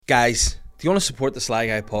Guys, do you want to support the Sly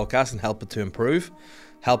Guy podcast and help it to improve?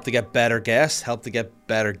 Help to get better guests, help to get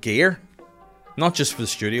better gear? Not just for the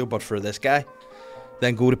studio, but for this guy?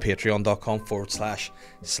 Then go to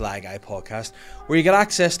patreon.com/Sly Guy podcast, where you get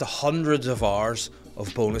access to hundreds of hours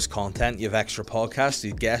of bonus content. You have extra podcasts, you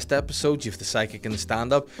have guest episodes, you have the Psychic and the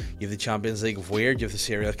Stand-Up, you have the Champions League of Weird, you have the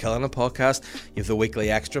Serial Killing podcast, you have the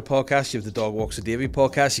Weekly Extra podcast, you have the Dog Walks with Davey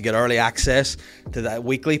podcast. You get early access to that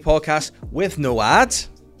weekly podcast with no ads,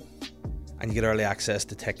 and you get early access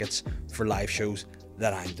to tickets for live shows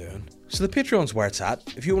that I'm doing. So the Patreon's where it's at.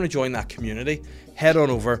 If you want to join that community, head on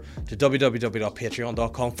over to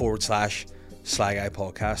www.patreon.com/Sly Guy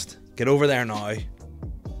podcast. Get over there now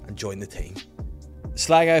and join the team. The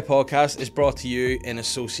Sly Guy podcast is brought to you in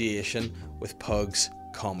association with Pugs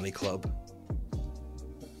Comedy Club.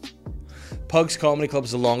 Pugs Comedy Club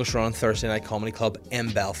is the longest running Thursday night comedy club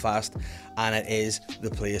in Belfast, and it is the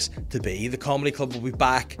place to be. The comedy club will be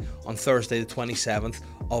back on Thursday the 27th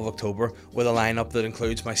of October with a lineup that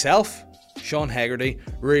includes myself, Sean Hegarty,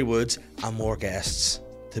 Rory Woods, and more guests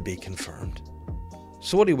to be confirmed.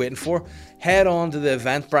 So what are you waiting for? Head on to the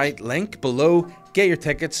Eventbrite link below, get your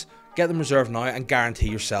tickets, get them reserved now, and guarantee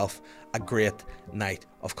yourself a great night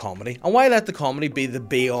of comedy. And why let the comedy be the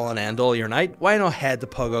be-all and end-all of your night? Why not head to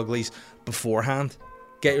Pug Uglies beforehand?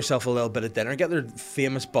 Get yourself a little bit of dinner, get their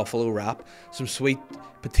famous buffalo wrap, some sweet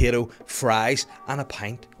potato fries, and a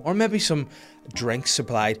pint. Or maybe some drinks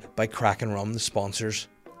supplied by Kraken Rum, the sponsors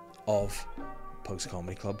of Pugs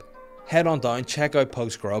Comedy Club. Head on down, check out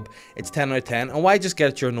Pugs Grub. It's 10 out of 10. And why just get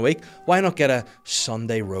it during the week? Why not get a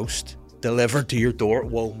Sunday roast delivered to your door?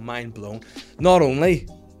 Whoa, mind blown. Not only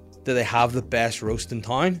do they have the best roast in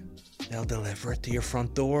town, they'll deliver it to your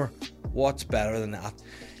front door. What's better than that?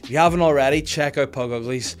 If you haven't already, check out Pug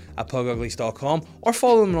Uglies at puguglies.com or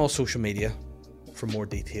follow them on all social media for more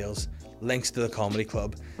details. Links to the comedy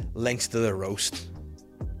club, links to the roast.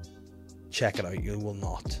 Check it out, you will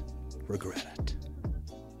not regret it.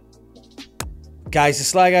 Guys, the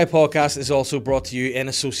Sly Guy podcast is also brought to you in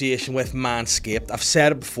association with Manscaped. I've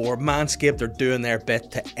said it before, Manscaped are doing their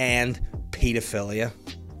bit to end paedophilia.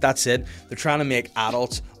 That's it. They're trying to make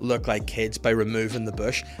adults look like kids by removing the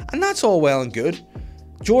bush. And that's all well and good.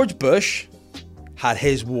 George Bush had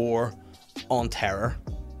his war on terror.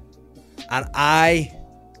 And I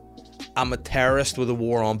am a terrorist with a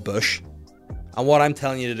war on Bush. And what I'm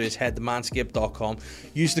telling you to do is head to manscaped.com,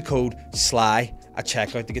 use the code SLY at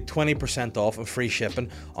checkout to get 20% off and free shipping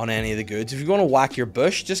on any of the goods. If you're going to whack your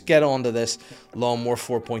bush, just get onto this Lawnmower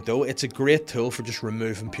 4.0. It's a great tool for just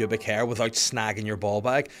removing pubic hair without snagging your ball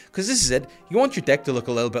bag. Because this is it. You want your dick to look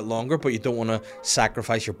a little bit longer, but you don't want to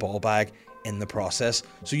sacrifice your ball bag in the process.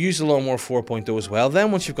 So use the Lawnmower 4.0 as well. Then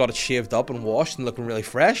once you've got it shaved up and washed and looking really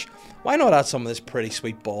fresh, why not add some of this pretty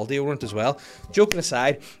sweet ball deodorant as well? Joking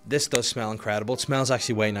aside, this does smell incredible. It smells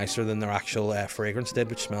actually way nicer than their actual fragrance did,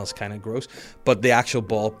 which smells kind of gross. But the actual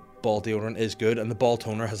ball deodorant is good, and the ball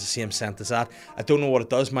toner has the same scent as that. I don't know what it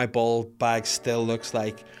does. My ball bag still looks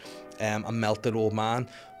like a melted old man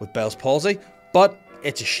with Bell's palsy, but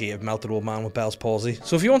it's a shave, melted old man with Bell's palsy.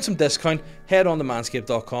 So if you want some discount, head on to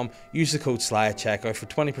manscaped.com, use the code SLY at checkout for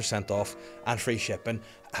 20% off and free shipping.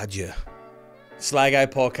 Adieu. Sly Guy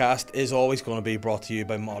podcast is always going to be brought to you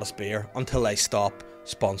by Modest Beer until they stop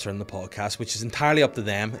sponsoring the podcast, which is entirely up to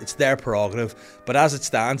them. It's their prerogative. But as it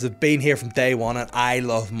stands, they've been here from day one, and I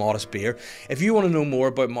love Modest Beer. If you want to know more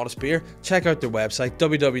about Modest Beer, check out their website,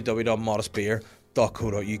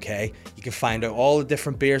 www.modestbeer.co.uk. You can find out all the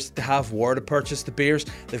different beers that they have, where to purchase the beers.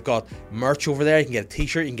 They've got merch over there. You can get a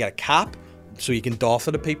t-shirt, you can get a cap, so you can doff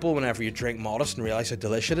it to people whenever you drink Modest and realise how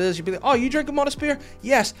delicious it is. You'll be like, oh, you drink a Modest beer?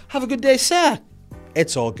 Yes, have a good day, sir.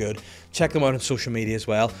 It's all good. Check them out on social media as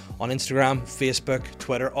well. On Instagram, Facebook,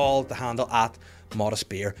 Twitter, all the handle at Modest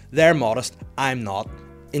Beer. They're modest, I'm not.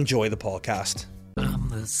 Enjoy the podcast. I'm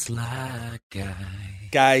the Sly Guy.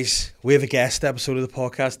 Guys, we have a guest episode of the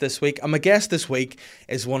podcast this week. And my guest this week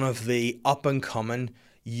is one of the up-and-coming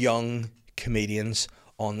young comedians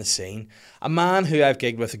on the scene. A man who I've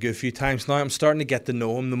gigged with a good few times now. I'm starting to get to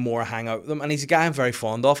know him the more I hang out with him. And he's a guy I'm very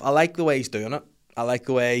fond of. I like the way he's doing it. I like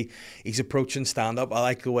the way he's approaching stand-up. I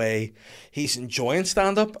like the way he's enjoying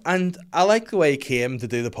stand-up. And I like the way he came to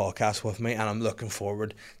do the podcast with me. And I'm looking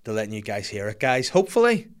forward to letting you guys hear it. Guys,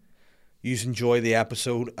 hopefully you enjoy the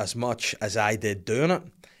episode as much as I did doing it.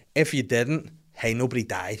 If you didn't, hey, nobody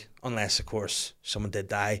died. Unless, of course, someone did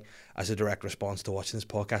die as a direct response to watching this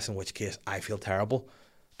podcast, in which case I feel terrible.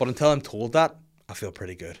 But until I'm told that, I feel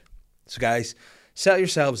pretty good. So guys, settle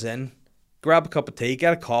yourselves in, grab a cup of tea,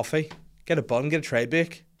 get a coffee, get a bun, get a tray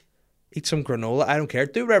bake, eat some granola, I don't care,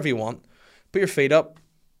 do whatever you want, put your feet up,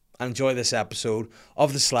 and enjoy this episode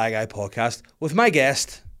of the Sly Guy podcast with my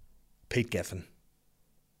guest, Pete Giffen.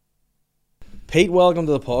 Pete, welcome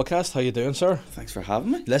to the podcast. How you doing, sir? Thanks for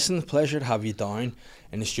having me. Listen, pleasure to have you down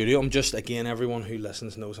in the studio. I'm just, again, everyone who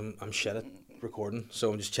listens knows I'm shit at recording,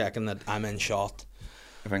 so I'm just checking that I'm in shot.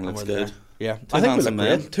 Everything looks We're good. there. Yeah, Two I think we look handsome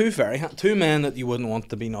men. great. Two men that you wouldn't want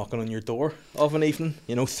to be knocking on your door of an evening.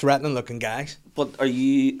 You know, threatening looking guys. But are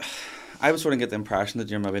you... I would sort of get the impression that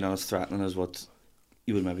you're maybe not as threatening as what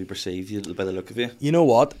you would maybe perceive by the look of you. You know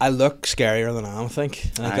what? I look scarier than I am, I think. I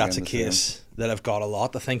think I'm that's a the case that I've got a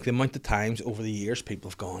lot. I think the amount of times over the years people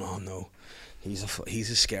have gone, oh no, he's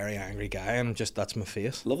a scary, angry guy, and that's my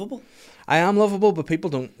face. Lovable. I am lovable, but people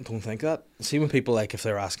don't think that. See, when people, like, if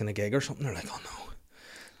they're asking a gig or something, they're like, oh no,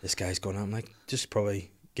 this guy's going out. I'm like, just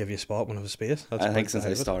probably give you a spot when I have a space. That's I think about since the I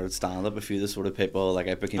height of it. started stand-up, a few of the sort of people like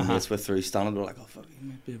I became mates with through stand-up, they're like, oh fuck, you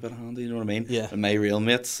might be a bit handy, you know what I mean? Yeah. And my real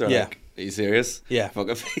mates are Yeah. like, are you serious? Yeah. Fuck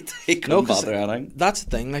if they No, couldn't 'cause bother anything. that's the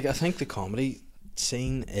thing. Like, I think the comedy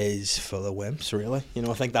scene is full of wimps, really. You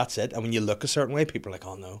know, I think that's it. And when you look a certain way, people are like,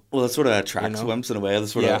 oh no. Well, it sort of attracts You know? wimps in a way, the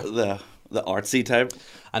sort Yeah. of the artsy type.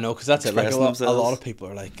 I know, because that's it. Like, a Expressing lot themselves. of people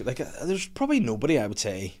are like there's probably nobody I would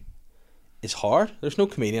say is hard. There's no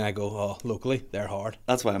comedian I go, oh, locally, they're hard.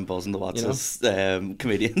 That's why I'm buzzing to watch You know? this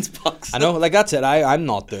comedians box. I know, like, that's it. I'm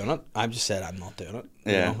not doing it. I'm just saying I'm not doing it.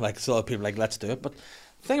 You Yeah. know? Like, so a lot of people are like, let's do it. But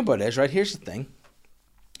the thing about it is, right, here's the thing.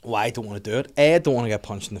 Why I don't want to do it. I don't want to get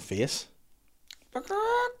punched in the face.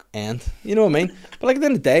 And, you know what I mean? But, like, at the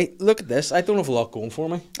end of the day, look at this. I don't have a lot going for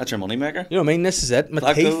me. That's your moneymaker. You know what I mean? This is it.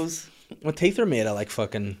 That goes. My teeth are made of, like,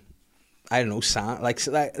 fucking, I don't know, sand. Like,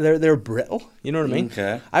 they're brittle. You know what I mean?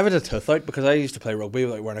 Okay. I've had a tooth out because I used to play rugby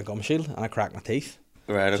without wearing a gum shield, and I cracked my teeth.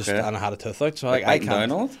 Right, Just, okay. and I had a tooth out, so Like I biting can't.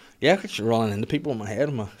 down on it? Yeah, just running into people in my head,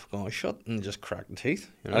 and my going shut, and just crack the teeth.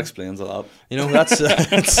 You know, That explains a lot.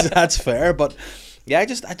 that's that's fair, but yeah, I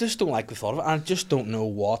just don't like the thought of it. And I just don't know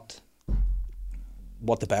what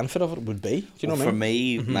the benefit of it would be. Do you know Well, what I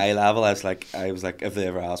mean? for me, my level, I was like, if they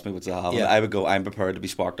ever asked me what's the happen, Yeah. I would go, I'm prepared to be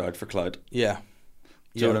sparked out for clout. Yeah.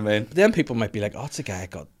 Do you know what I mean? But then people might be like, oh, it's a guy that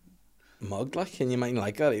got mugged, like, and you mightn't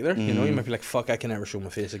like that either. You know, you might be like, fuck, I can never show my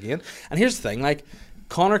face again. And here's the thing, like,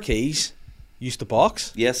 Connor Keys used to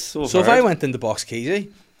box. Yes, So if I went into Box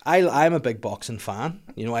Keysy, I'm a big boxing fan.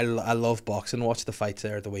 You know, I love boxing. Watched the fights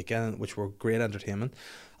there at the weekend, which were great entertainment.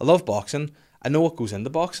 I love boxing. I know what goes into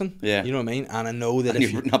boxing. Yeah. You know what I mean? And I know that and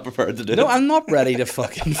if you're you... not prepared to do No, it. I'm not ready to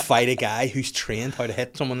fucking fight a guy who's trained how to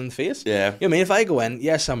hit someone in the face. Yeah. You know what I mean? If I go in,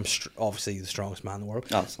 yes, I'm obviously the strongest man in the world.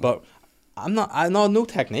 Absolutely. But I'm not. I know no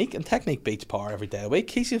technique, and technique beats power every day of the week.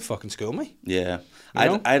 Casey will fucking school me. Yeah. You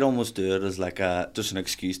know? I'd almost do it as like just an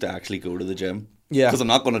excuse to actually go to the gym. Yeah. Because I'm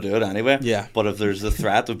not going to do it anyway. Yeah. But if there's the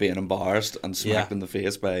threat of being embarrassed and smacked Yeah. in the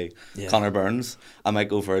face by Yeah. Connor Burns, I might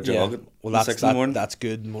go for a jog at Well, 6 in the morning. that's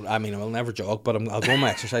good. I mean, I'll never jog, but I'll go on my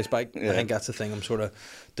exercise bike. Yeah. I think that's the thing I'm sort of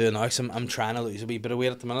doing now. So I'm trying to lose a wee bit of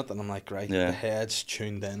weight at the minute, and I'm like, right, Yeah. the head's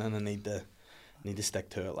tuned in, and I need to stick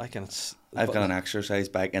to it. Like, and it's. I've but- got an exercise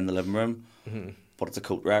bike in the living room, but it's a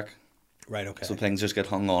coat rack. Right. Okay. So things just get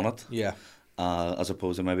hung on it. Yeah. As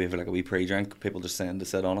opposed to maybe if like a wee pre-drink, people just tend to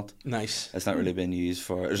sit on it. Nice. It's not really being used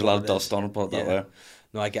for. There's a lot of it dust is. on it, put it that Yeah. way.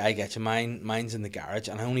 No, I get you. Mine's in the garage,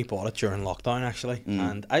 and I only bought it during lockdown actually.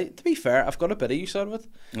 Mm. And to be fair, I've got a bit of use out of it.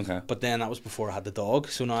 Okay, But then that was before I had the dog,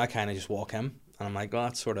 so now I kind of just walk him, and I'm like, well,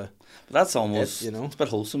 that's sort of but that's almost you know. it's a bit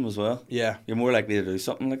wholesome as well. yeah, You're more likely to do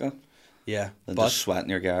something like that yeah. than But just sweat in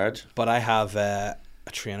your garage. But I have a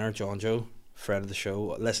trainer, John Joe, friend of the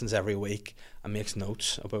show, listens every week and makes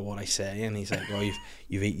notes about what I say. And he's like, "Oh,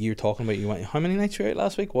 you're talking about you went. How many nights were you out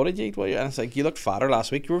last week? What did you eat? And it's like, you looked fatter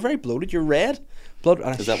last week. You were very bloated. You're red, blood." And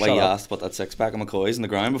I, Is that why "Shut you up." asked about that six pack of McCoys in the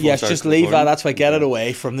ground before? Yes, we just started leave that. recording? That's why get it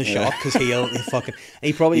away from the Yeah. shot because he'll fucking.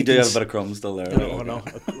 He probably You do can have a bit of crumbs still there. Oh no,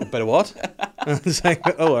 a bit of what? It's like,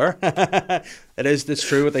 oh, it's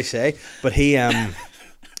true what they say. But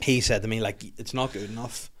he said to me, like, it's not good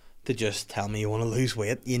enough to just tell me you want to lose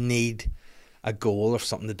weight. You need a goal or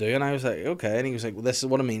something to do. And I was like, okay. And he was like, well, this is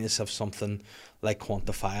what I mean is have something like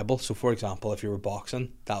quantifiable. So for example, if you were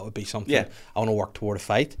boxing, that would be something. Yeah. I want to work toward a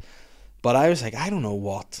fight. But I was like, I don't know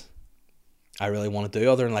what I really want to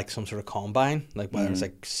do other than like some sort of combine, like whether it's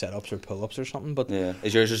like sit-ups or pull-ups or something. But Yeah,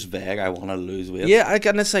 is yours just vague? I want to lose weight. yeah,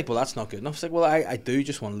 and it's like, well, that's not good enough. It's like, well, I do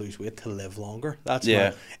just want to lose weight to live longer. That's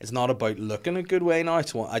Yeah. it's not about looking a good way now. I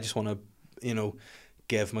just want to,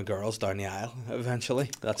 give my girls down the aisle eventually.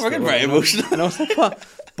 That's We're getting very emotional. And I was like, what?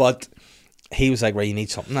 But he was like, right, you need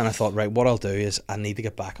something. And I thought, right, what I'll do is I need to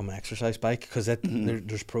get back on my exercise bike because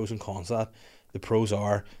there's pros and cons to that. The pros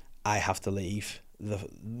are I have to leave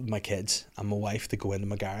my kids and my wife to go into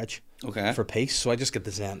my garage Okay. for peace. So I just get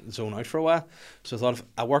the zone out for a while. So I thought if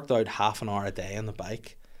I worked out half an hour a day on the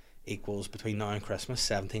bike equals between now and Christmas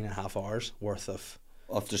 17 and a half hours worth of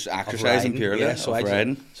Just of exercising riding. purely. Yeah, so of I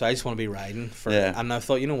riding. just want to be riding for. Yeah. And I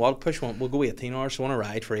thought, you know what, push one. We'll go 18 hours. So I want to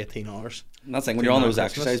ride for 18 hours. And that's the thing, when Between you're on now those and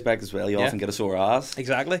Christmas. exercise bikes as well, you Yeah. often get a sore ass.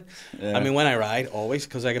 Exactly. Yeah. I mean, when I ride, always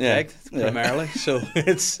because I get Yeah. pegged Yeah. primarily. So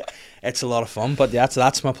it's a lot of fun. But yeah,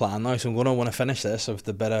 that's my plan now. So I'm gonna want to finish this with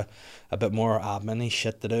a bit more admin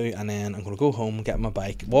shit to do, and then I'm gonna go home, get my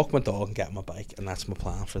bike, walk my dog, and get my bike, and that's my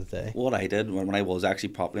plan for the day. What I did when I was actually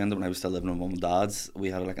properly into it, when I was still living with mum and dad's, we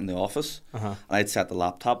had it like in the office, Uh-huh. and I'd set the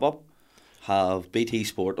laptop up, have BT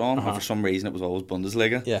Sport on, Uh-huh. and for some reason it was always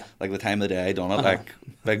Bundesliga. Yeah. Like the time of the day I done it, Uh-huh. like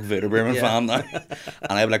big Werder Bremen Yeah. fan now.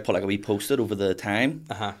 And I would like put like a wee post-it over the time,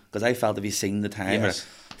 Uh-huh. because I felt if you seen the time, Yes.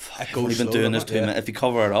 fuck, It I've goes only been slow, doing doesn't this it? 2 Yeah. minutes. If you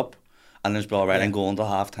cover it up, and then just be all right, Yeah. and go into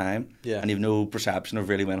half time, Yeah. and you've no perception of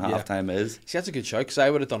really when Yeah. half time is. See, that's a good shout because I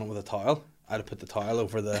would have done it with a towel. I'd have put the towel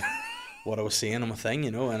over the what I was seeing on my thing,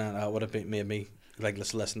 you know, and that would have made me like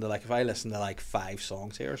listen to like if I listen to like 5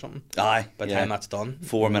 songs here or something. Aye, By the yeah. time that's done,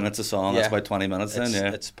 4 minutes a song, that's Yeah. about 20 minutes then,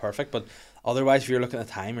 yeah. it's perfect. But otherwise, if you're looking at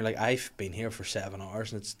the time, you're like, I've been here for 7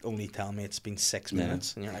 hours and it's only telling me it's been 6 Yeah.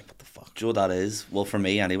 minutes, and you're like, what the fuck? Do you know what that is? Well, for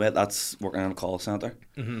me anyway, that's working in a call centre.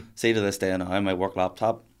 Mm-hmm. See, to this day now, my work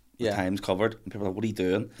laptop, the Yeah. time's covered, and people are like, what are you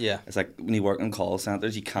doing? Yeah. It's like when you work in call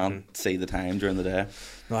centres, you can't see the time during the day.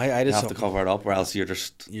 No, I You did have to something. cover it up, or else you're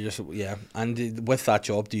just. You just yeah, and with that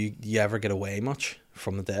job, do you ever get away much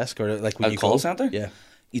from the desk or like when A you call go? centre? Yeah,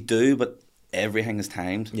 You do, but everything is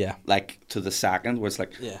timed. Yeah. Like to the second, where it's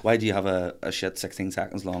like, Yeah. why do you have a shit 16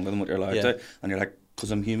 seconds longer than what you're allowed Yeah. to? And you're like, because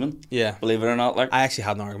I'm human. yeah. Believe it or not, like. I actually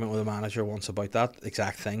had an argument with a manager once about that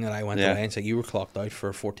exact thing that I went Yeah. away and said, you were clocked out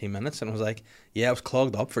for 14 minutes. And I was like, yeah, I was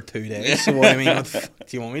clogged up for 2 days. So what I mean, what the fuck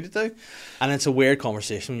do you want me to do? And it's a weird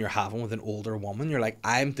conversation when you're having with an older woman. You're like,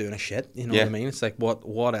 I'm doing a shit. You know Yeah. what I mean? It's like,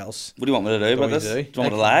 what else? What do you want me to do about me this? to Do you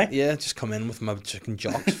want me to lie? Yeah, just come in with my chicken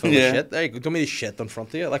jocks full Yeah. of shit. There you go. Don't me to shit in front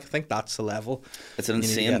of you. Like, I think that's the level. It's an you need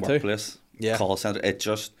to insane get to. workplace. Yeah. Call centre. It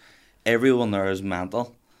just, everyone there is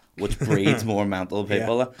mental, which breeds more mental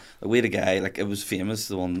people. Yeah. Like, we had a guy, like it was famous,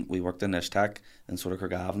 the one we worked in Ishtag in sort of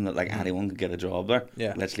Craigavon, that like anyone could get a job there. Mm-hmm.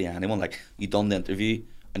 Yeah. Literally anyone. Like you done the interview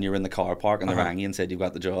and you're in the car park and they Uh-huh. rang you and said you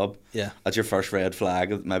got the job. Yeah. That's your first red flag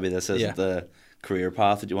that maybe this isn't Yeah. the career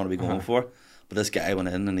path that you want to be going Uh-huh. for. But this guy went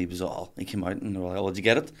in and he came out and they were like, oh, did you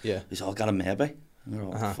get it? Yeah. He's all, got a maybe. And they're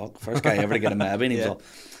all, Uh-huh. fuck, first guy ever to get a maybe. And he was Yeah. all,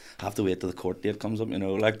 I have to wait till the court date comes up, you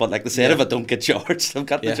know. Like, but like they said, Yeah. if I don't get charged, I've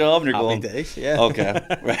got Yeah. the job. And you're Happy going, days, yeah. okay,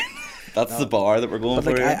 right. That's the bar that we're going But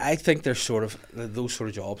for like, here. I think they're sort of those sort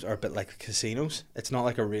of jobs are a bit like casinos. It's not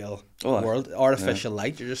like a real Oh, world. Artificial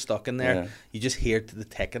light. You're just stuck in there. Yeah. You just hear to the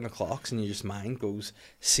ticking of clocks, and your just mind goes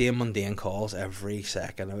same mundane calls every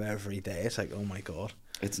second of every day. It's like, oh my god,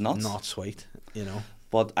 It's nuts. not sweet. You know,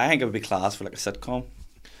 But I think it would be class for like a sitcom.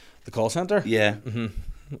 the call center. Yeah. hmm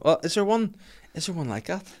Well, is there one? Is there one like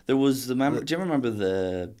that? There was the do you remember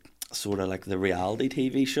the sort of like the reality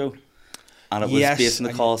TV show? And it was Yes, based in the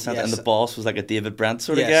and- call centre, and yes. the boss was like a David Brent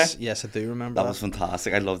sort yes, of guy. yes, I do remember That that. was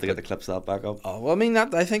fantastic. I'd love to get the clips of that back up. Oh well, I mean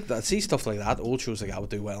that. I think that see stuff like that. Old shows like that would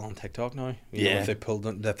do well on TikTok now. You know, Yeah. if they pulled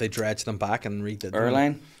them, if they dredged them back and redid them.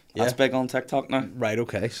 Airline, that's Yeah. big on TikTok now. Right.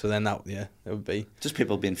 Okay. So then that it would be. Just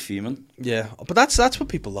people being fuming. Yeah, but that's what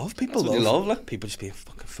people love. People That's what they love, like. people just being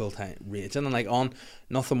fucking full time raging and like on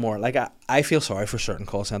nothing more. Like I feel sorry for certain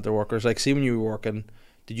call center workers. Like, see when you were working,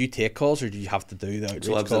 did you take calls or did you have to do the outreach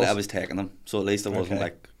So calls? I was taking them. So at least I wasn't Okay.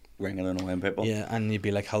 like ringing and annoying people. Yeah, and you'd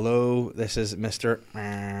be like, "Hello, this is Mister."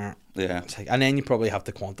 Yeah. It's like, and then you probably have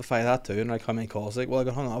to quantify that too, and like how many calls? Like, well, I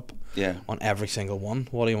got hung up Yeah. on every single one.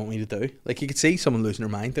 What do you want me to do? Like, you could see someone losing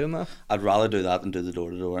their mind doing that. I'd rather do that than do the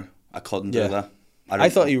door to door. I couldn't Yeah. do that. I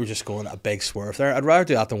thought you were just going a big swerve there. I'd rather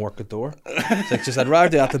do that than work a door. It's like I'd rather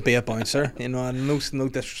do that than be a bouncer. You know, and no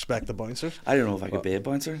disrespect to bouncers. I don't know if I could be a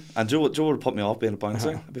bouncer. And Joe would put me off being a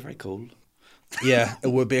bouncer. Uh-huh. I'd be very cold. Yeah, it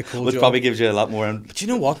would be a cool Which job. probably gives you a lot more. But you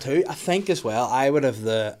know what too? I think as well, I would have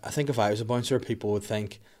I think if I was a bouncer, people would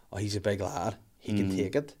think, oh, he's a big lad, he can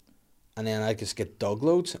take it. And then I'd just get dog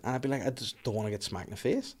loads, and I'd be like, I just don't want to get smacked in the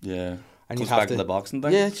face. Yeah. And Goes you have back to to the boxing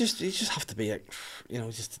thing. Yeah, you just have to be like, you know,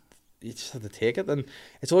 you just have to take it. And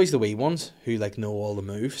it's always the wee ones who like know all the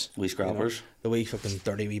moves. Wee scrappers. You know, the wee fucking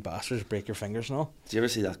dirty wee bastards break your fingers and all. Did you ever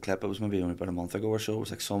see that clip? It was maybe only about a month ago or so. It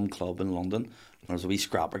was like some club in London. And there was a wee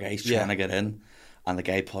scrapper guy. He's Yeah. trying to get in. And the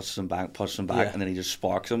guy pushes him back, Yeah. and then he just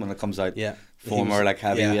sparks him, and it comes out Yeah. former He was- like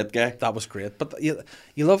heavyweight yeah, guy. That was great. But you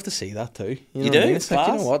love to see that too. You, know You what I do, mean? it's It's like,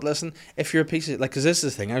 you know class. what, listen, if you're a piece of, like, because this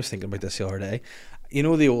is the thing, I was thinking about this the other day. You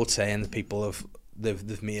know the old saying that people have,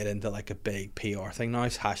 they've made into like a big PR thing now.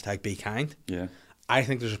 It's hashtag be kind. Yeah. I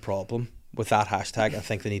think there's a problem with that hashtag. I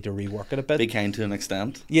think they need to rework it a bit. Be kind to an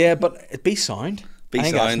extent. Yeah, but it be sound. Be I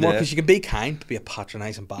think that's sound, more yeah. because you can be kind, but be a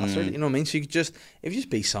patronising bastard. You know what I mean? So you could just, if you just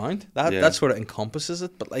be sound, Yeah. that's what it encompasses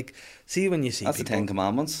it. But like, see when you see That's the people, 10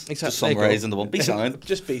 Commandments. Exactly. Just summarising the one. Be sound.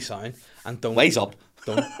 just be sound and don't Ways up.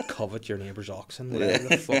 Don't covet your neighbour's oxen, whatever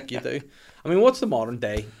the fuck you do. I mean, what's the modern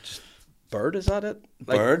day? Just bird, is that it?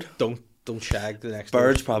 Like, Bird? Don't shag the next.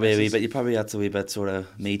 Bird's door's probably a wee missus. bit. You probably that's a wee bit sort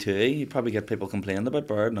of me too. You probably get people complaining about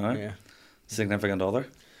bird now. Yeah, Significant other.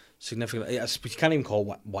 significant. Yes, but you can't even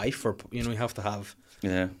call wife or you have to have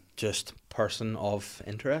Yeah. just person of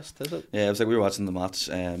interest. Is it? Yeah, it was like we were watching the match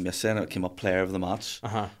yesterday and it came up player of the match.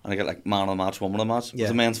 Uh-huh. And I get like man of the match, woman of the match. It Yeah.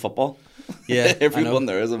 was a men's football. Yeah, I Everyone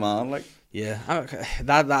know. there is a man. Like, Yeah,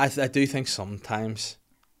 I do think sometimes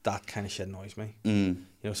that kind of shit annoys me. You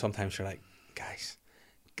know, sometimes you're like, guys,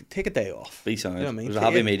 take a day off. be sound. You know what I mean? There's a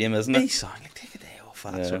happy medium, isn't Be it? sound, like take a day off,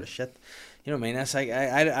 that Yeah. sort of shit. You know what I mean? It's like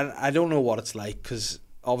I don't know what it's like because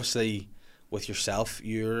obviously with yourself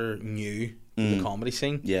you're new to the comedy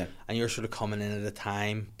scene, Yeah. and you're sort of coming in at a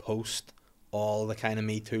time post all the kind of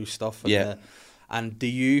Me Too stuff. And Yeah. and do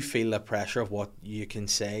you feel the pressure of what you can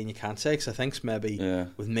say and you can't say? Because I think maybe Yeah.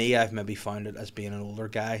 with me, I've maybe found it as being an older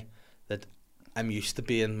guy that I'm used to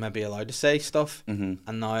being maybe allowed to say stuff, and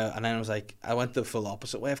then I was like, I went the full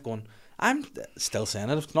opposite way of going. I'm still saying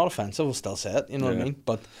it. If it's not offensive, I'll still say it. You know what I Yeah. mean?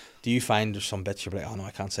 But do you find there's some bits you're like, oh no,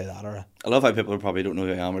 I can't say that, or I love how people probably don't know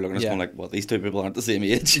who I am. We're looking at us Yeah. going like, what, these two people aren't the same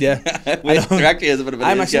age? Yeah. Wait, I know. there actually is a bit of an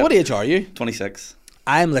I'm age actually. gap. What age are you? 26.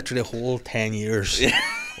 I'm literally a whole 10 years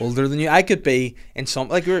older than you. I could be in some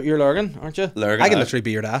like you're Lurgan, aren't you? Lurgan, I could aye. literally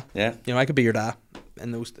be your dad. Yeah. You know, I could be your dad in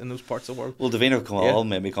those parts of the world. Well, Davina Kamal Yeah.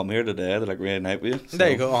 made me come here today. They're like reunite with you. So. There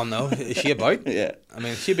you go. Oh no, is she about? Yeah. I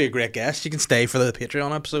mean, she'd be a great guest. She can stay for the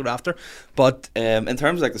Patreon episode after. But In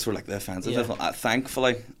terms of like the sort of like the offensive Yeah. stuff,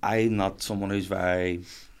 thankfully, I'm not someone who's very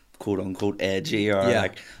quote unquote edgy or Yeah.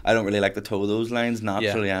 like I don't really like to toe those lines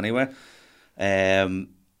naturally anyway.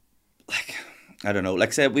 Like I don't know.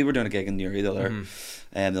 Like say we were doing a gig in Newry the other night,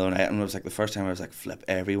 and it was like the first time I was like, flip,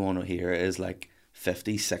 everyone here is like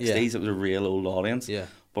 50s, 60s. Yeah. It was a real old audience. Yeah.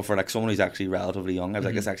 But for like someone who's actually relatively young, I was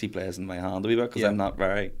like, this actually plays in my hand a wee bit because Yeah. I'm not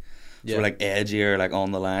very Yeah. sort of like edgy or like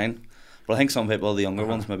on the line. But I think some people, the younger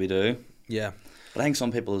ones, maybe do. yeah, But I think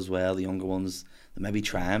some people as well, the younger ones, they maybe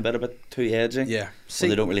try and be a bit too edgy. yeah. So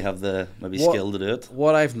they don't really have the maybe what- skill to do it.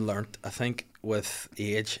 What I've learnt, I think, with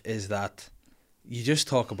age is that you just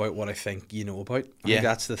talk about what I think you know about. I Yeah. think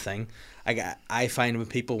that's the thing. I find when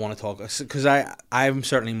people want to talk, because I'm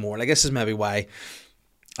certainly more like this is maybe why.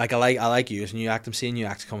 Like I like you as new act. I'm seeing new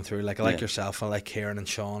acts come through. Like I like Yeah. yourself. I like Kieran and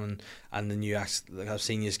Sean and the new acts. Like I've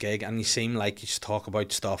seen you gig, and you seem like you just talk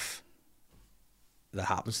about stuff that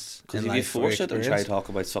happens. Because in if you life or force it and try to experience. talk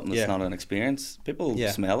about something that's Yeah. not an experience, people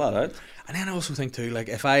Yeah. smell that out. And then I also think too, like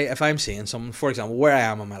if I'm seeing someone, for example, where I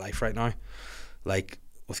am in my life right now, like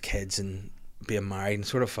with kids and being married and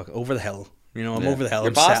sort of over the hill. You know, I'm Yeah. over the hill. You're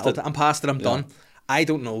I'm past settled. it. I'm past it. I'm Yeah. done. I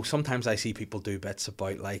don't know. Sometimes I see people do bits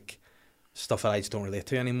about like stuff that I just don't relate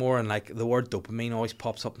to anymore, and like the word dopamine always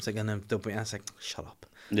pops up and thinking dopamine. And it's like, shut up.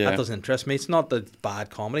 Yeah. That doesn't interest me. It's not the bad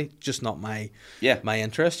comedy, just not my Yeah. my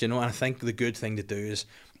interest. You know, and I think the good thing to do is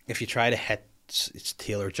if you try to hit it's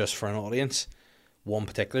tailored just for an audience, one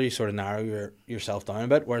particular, you sort of narrow yourself down a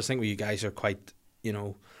bit. Whereas I think you guys are quite, you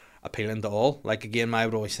know, appealing to all. Like again, I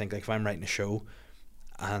would always think like if I'm writing a show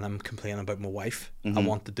and I'm complaining about my wife, I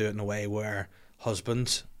want to do it in a way where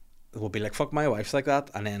husbands will be like, fuck, my wife's like that.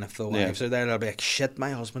 And then if the wives are there, they'll be like, shit,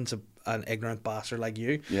 my husband's an ignorant bastard like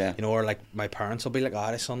you. Yeah. You know, or like my parents will be like,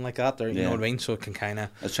 oh, this son like that. Or you Yeah. know what I mean? So it can kind of...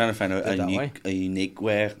 I was trying to find out Do it that way. a unique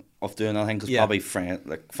way of doing that thing because Yeah. probably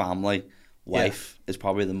like family, wife is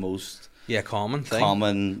probably the most Yeah, common thing.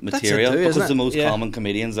 common That's it material too, isn't because it? the most Yeah. common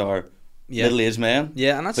comedians are Yeah. middle-aged men.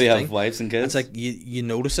 Yeah, and that's who the have thing. wives and kids. It's like you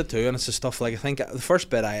notice it too, and it's the stuff like I think the first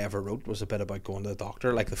bit I ever wrote was a bit about going to the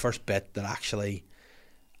doctor. Like the first bit that actually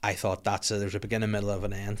I thought there's a beginning, middle, of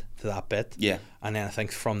an end to that bit. Yeah. And then I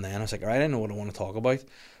think from then I was like, all right, I know what I want to talk about.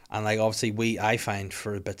 And like obviously I find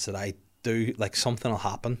for bits that I do, like something will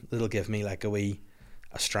happen that'll give me like a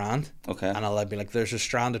strand. Okay. And I'll be like, there's a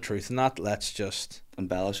strand of truth in that. Let's just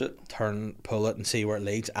Embellish it. pull it and see where it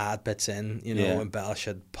leads, add bits in, you know, Yeah. embellish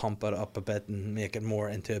it, pump it up a bit and make it more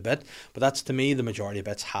into a bit. But that's, to me, the majority of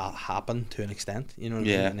bits happen to an extent, you know what I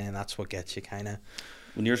mean? Yeah. And then that's what gets you kind of...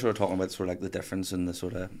 When you're sort of talking about sort of like the difference in the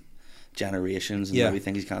sort of generations and Yeah. maybe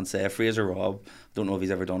things you can't say. Fraser Robb, don't know if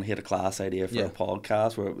he's ever done, he had a class idea for Yeah. a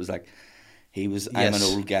podcast where it was like I'm an Yes.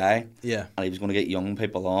 old guy, Yeah. and he was going to get young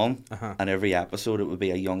people on, Uh-huh. and every episode it would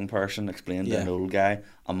be a young person explaining to Yeah. an old guy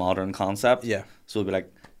a modern concept. Yeah. So it'd be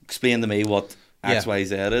like, explain to me what X, Yeah. Y,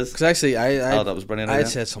 Z is. Because actually, I Oh, that was brilliant. I had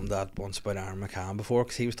idea. said something to that once about Aaron McCann before,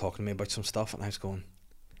 because he was talking to me about some stuff, and I was going,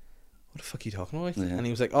 what the fuck are you talking about? Yeah. And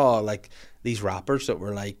he was like, oh, like these rappers that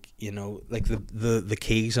were like, you know, like the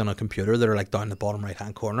keys on a computer that are like down the bottom right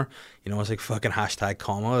hand corner, you know, it's like fucking hashtag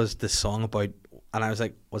comma is this song about, and I was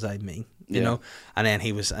like, was I me? You Yeah. know? And then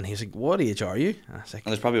he was like, what age are you? And I was like,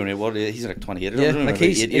 And there's probably only he's like 28 or yeah, something. like maybe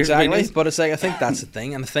he's 8 years exactly. between us. But it's like, I think that's the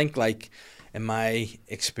thing, and I think like in my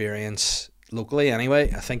experience locally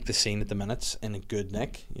anyway, I think the scene at the minute's in a good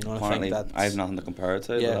nick. You know, Apparently, I think I have nothing to compare it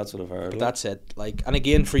to, Yeah. but that's what I've heard. but that's it. Like, and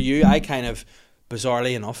again for you, I kind of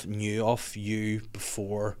bizarrely enough knew of you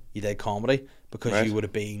before you did comedy, because Right. you would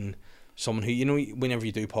have been someone who, you know, whenever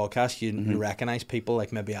you do podcasts, you Mhm. recognize people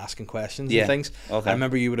like maybe asking questions Yeah. and things. Okay. I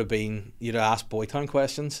remember you'd have asked Boytown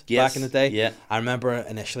questions Yes. back in the day. Yeah. I remember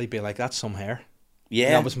initially being like, that's some hair. Yeah.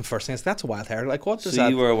 That was my first thing. That's a wild hair. Like, what does So that?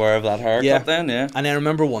 you were aware of that haircut Yeah. then, yeah? And I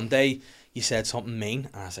remember one day you said something mean,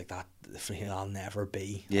 and I was like, "That I'll never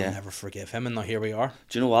be. Yeah. I'll never forgive him." And now here we are.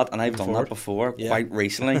 Do you know what? And I've done Forward. that before, Yeah. quite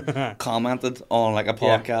recently. Commented on like a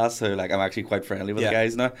Yeah. podcast, so like I'm actually quite friendly with Yeah. the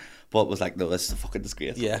guys now. But was like, no, this is a fucking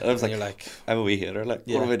disgrace. Yeah, I was and like, you're like, I'm a wee hater. Like,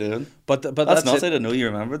 Yeah. what are we doing? but That's that's nuts. I it. didn't know you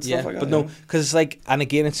remembered Yeah, stuff like but that. no, because it's like, and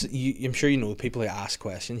again, it's I'm sure you know people who ask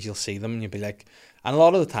questions. You'll see them, and you'll be like, and a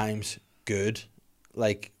lot of the times, good,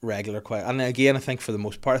 like regular question. And again, I think for the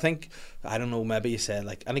most part, I don't know, maybe you said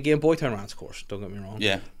like, and again, Boytown Rants course. Don't get me wrong.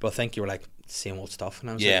 Yeah. But I think you were like same old stuff, and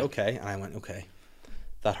I was Yeah. like, okay, and I went, okay,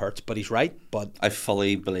 that hurts, but he's right, but. I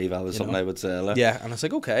fully believe that was You something know? I would say. Like. Yeah, and it's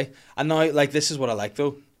like, okay. And now, like, this is what I like,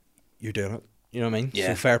 though. You're doing it. You know what I mean? Yeah.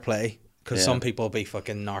 So fair play. Because Yeah. some people be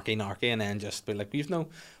fucking narky, and then just be like, you know.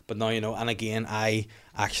 But now, you know. And again, I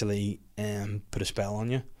actually put a spell on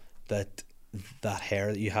you that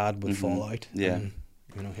hair that you had would fall out. Yeah. And,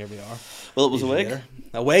 you know, here we are. Well, it was a Years wig. later.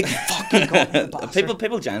 A wig? Fucking God,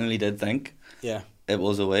 People genuinely did think Yeah. it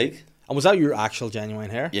was a wig. And was that your actual genuine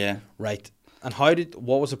hair? Yeah. Right. And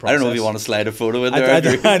what was the I process? don't know if you want to slide a photo in there. I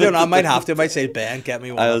Andrew. don't know. I might have to. I might say, Ben, get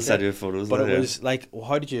me one. I'll up send there. you photos. But of it it, was like, well,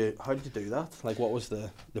 how did you do that? Like, what was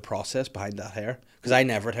the process behind that hair? Because I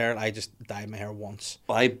never had hair. I just dyed my hair once.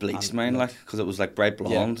 I bleached And mine like- like because it was like bright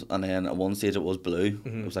blonde, and then at one stage it was blue.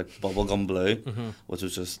 It was like bubblegum blue, which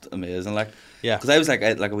was just amazing. Like, Yeah. because I was like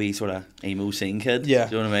a wee sort of emo scene kid. Yeah.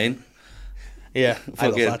 Do you know what I mean? Yeah, I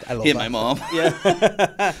love Fucking that. I love hate that. my mom.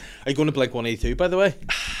 Yeah. Are you going to Blink 182, by the way?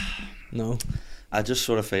 No. I just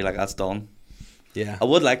sort of feel like that's done. Yeah. I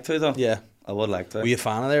would like to though. Yeah. I would like to. Were you a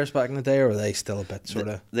fan of theirs back in the day, or were they still a bit sort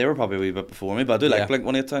of? They were probably a wee bit before me, but I do Yeah. like Blink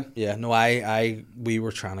 182. Yeah. No, we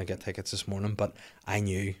were trying to get tickets this morning, but I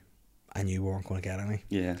knew we weren't going to get any.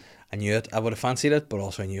 Yeah. I knew it. I would have fancied it, but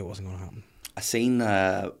also I knew it wasn't going to happen. I seen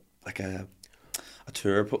like a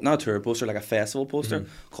tour, not a tour poster, like a festival poster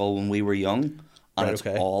called When We Were Young, and Right, it's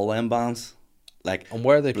okay. all them bands. Like, And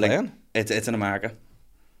where are they Blink- playing? It's in America,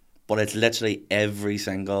 but it's literally every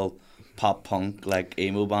single pop punk like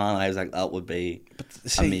emo band. I was like, that would be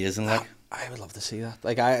See, amazing. Like, I would love to see that.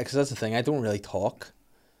 Like, because that's the thing. I don't really talk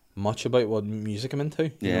much about what music I'm into.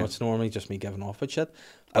 You Yeah. know, it's normally just me giving off with shit.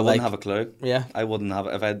 I But, wouldn't like, have a clue. Yeah. I wouldn't have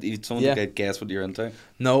it if I had someone Yeah. could guess what you're into.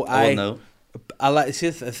 No, I wouldn't know. I like. See,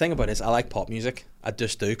 the thing about it is, I like pop music. I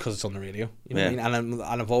just do because it's on the radio. You know what I mean?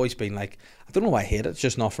 Yeah. And I've always been like, I don't know why I hate it. It's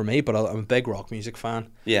just not for me. But I'm a big rock music fan.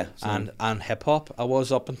 Yeah, so And hip hop. I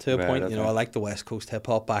was up until a Right, point. You know, okay. I liked the West Coast hip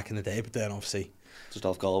hop back in the day. But then obviously, just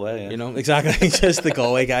off Galway. Yeah. you know, exactly, just the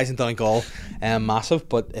Galway guys in Donegal, massive.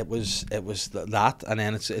 But it was that, and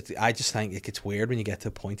then it's. I just think it gets weird when you get to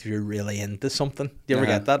a point where you're really into something. Do you ever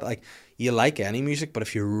Uh-huh. get that? Like, you like any music, but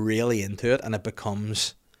if you're really into it and it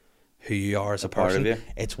becomes who you are as a part of person, you.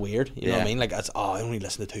 it's weird. You know what Yeah. I mean? Like, it's I only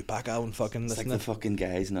listen to Tupac. I wouldn't fucking It's listen like to. the fucking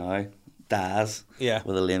guys now. Daz. Yeah.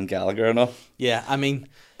 With a Liam Gallagher and all. Yeah, I mean,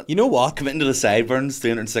 you know what? Committing to the sideburns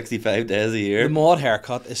 365 days a year. The mod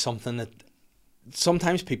haircut is something that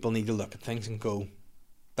sometimes people need to look at things and go,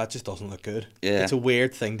 that just doesn't look good. Yeah. It's a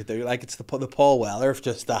weird thing to do. Like, it's the Paul Weller of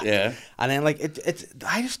just that. Yeah. And then, like, it's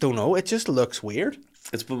I just don't know. It just looks weird.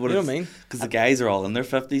 It's what You know what I mean? Because the guys are all in their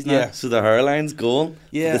 50s now. Yeah. So the hairline's going.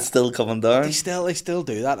 Yeah. It's still coming down. They still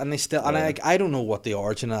do that, and Yeah. I don't know what the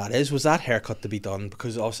origin of that is. Was that haircut to be done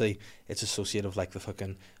because obviously it's associated with like the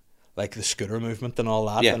fucking like the scooter movement and all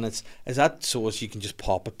that, Yeah. and is that so as you can just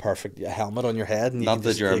pop a perfect helmet on your head and you Not can the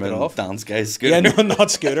just take it German off? dance guys. Scooter. Yeah, no, not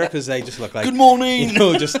scooter because they just look like Good morning. you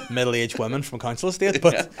know, just middle-aged women from council estate.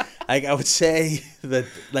 But like, I would say that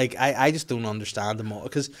like I just don't understand them all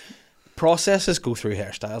because processes go through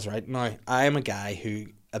hairstyles, right? Now I am a guy who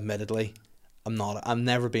admittedly I've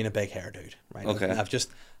never been a big hair dude, right? Okay. I've just,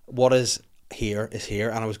 what is here is here,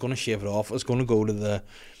 and I was going to shave it off. I was going to go to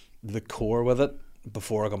the core with it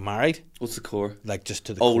before I got married, What's the core? like just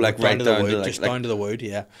to the Oh, core, like right to down the to wood, like- just like- down to the wood,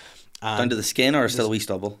 yeah. Down to the skin or still a wee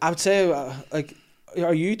stubble? I would say, like,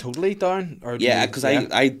 are you totally down? Or do Yeah, you- because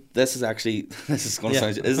I this is actually this is gonna Yeah.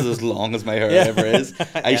 sound, this is as long as my hair Yeah. ever is.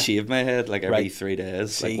 I Yeah. shave my head like every Right. 3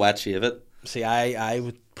 days, See. like wet shave it. See, I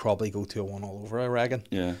would probably go to a one all over, I reckon.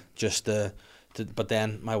 Yeah, Just but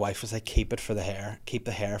then my wife was like, keep it for the hair, keep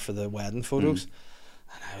the hair for the wedding photos.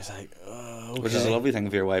 And I was like, oh, okay. which is a lovely thing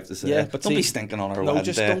for your wife to say. Yeah, but don't be see- stinking on her No, wedding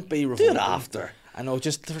just day. don't be Do revolting. it after. I know,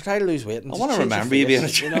 just try to lose weight. And I just wanna change your remember you being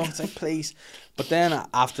face, a you know, it's like, please. But then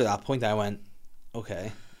after that point, I went,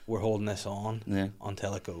 okay, we're holding this on Yeah.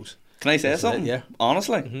 until it goes. Can I say This is it, something? yeah. Mm-hmm.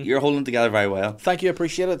 Honestly, you're holding it together very well. Thank you,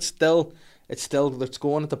 appreciate it. It's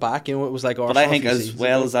going at the back. You know, it was like But I think a few as seasons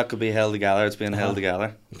well ago. as that could be held together, it's being held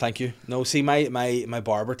together. Thank you. No, see, my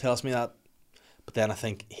barber tells me that, but then I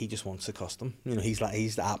think he just wants the custom. You know, he's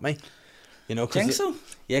at me. You know, Think so?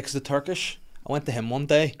 Yeah, because the Turkish. I went to him one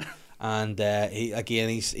day, and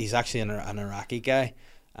he's actually an Iraqi guy,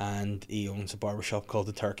 and he owns a barbershop called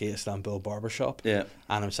the Turkey Istanbul Barbershop. Yeah.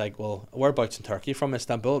 And I was like, well, whereabouts in Turkey? From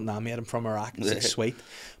Istanbul? Nah, mate, I'm from Iraq. It's like, Yeah. sweet.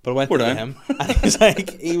 But I went We're to down. him, and he was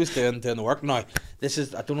like, he was doing the work. Now, this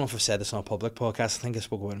is, I don't know if I've said this on a public podcast. I think I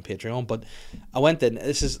spoke about it on Patreon, but I went in.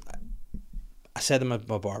 I said to my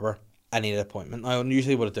barber, I need an appointment. Now,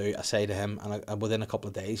 usually what I do, I say to him, and within a couple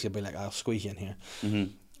of days, he'll be like, I'll squeeze you in here.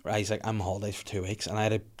 Mm-hmm. Right, he's like, I'm on holidays for 2 weeks, and I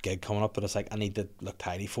had a gig coming up that it's like, I need to look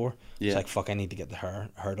tidy for. Yeah. It's like, fuck, I need to get the hair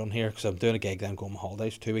done here, because I'm doing a gig, then I'm going on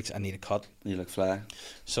holidays for 2 weeks, I need a cut. You look fly.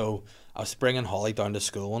 So I was bringing Holly down to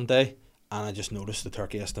school one day, and I just noticed the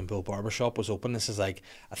Turkey Istanbul barbershop was open. This is like,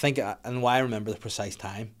 I think, and why I remember the precise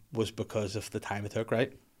time was because of the time it took,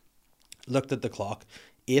 right? Looked at the clock,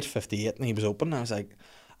 8:58, and he was open. I was like,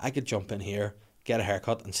 I could jump in here, get a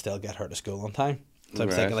haircut, and still get her to school on time. So I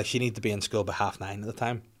was Right. thinking, like, she needed to be in school by 9:30 at the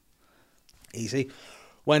time. Easy.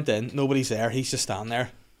 Went in, nobody's there. He's just standing there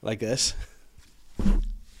like this,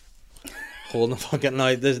 holding a fucking. Now,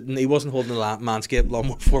 he wasn't holding the Manscaped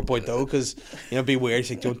Lawnmower 4.0 because, you know, it'd be weird. He's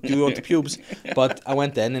like, do you want the pubes? But I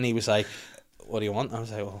went in and he was like, what do you want? I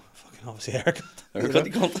was like, well, fucking obviously haircut. you Haircut,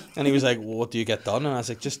 know? you cunt. And he was like, well, what do you get done? And I was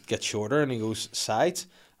like, just get shorter. And he goes, sides.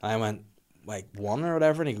 And I went, like, 1 or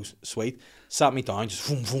whatever. And he goes, sweet. Sat me down, just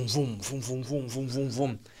boom, boom, boom, boom, boom, boom, boom, boom,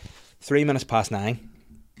 boom. 3 minutes past 9.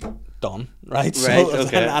 Done, right? Right, So,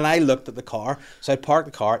 okay. and I looked at the car. So I parked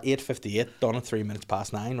the car, 8:58, done at 3 minutes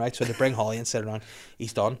past 9, right? So to bring Holly and sit around,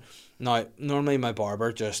 he's done. Now, normally my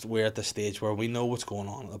barber, we're at the stage where we know what's going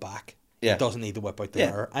on at the back. Yeah. He doesn't need to whip out the Yeah.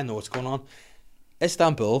 mirror. I know what's going on.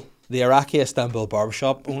 Istanbul, the Iraqi Istanbul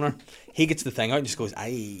barbershop owner, he gets the thing out and just goes,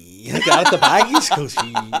 aye. Like that at the back, he just goes,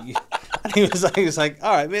 "Ee." And he was like,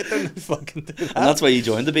 all right, mate, don't fucking do that. And that's why you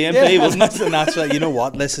joined the BNP, wasn't it? And that's right. You know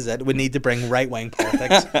what? This is it. We need to bring right-wing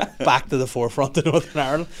politics back to the forefront of Northern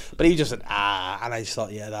Ireland. But he just said, and I just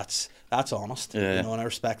thought, yeah, that's honest. Yeah. You know, and I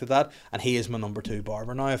respected that. And he is my number 2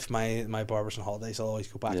 barber now. If my barber's on holidays, I'll always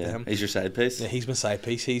go back to Yeah, him. he's your side piece. Yeah, he's my side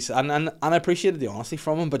piece. He's and I appreciated the honesty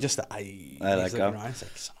from him, but just I he's like looking that. around, it's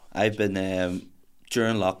like, son of I've been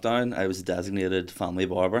during lockdown. I was a designated family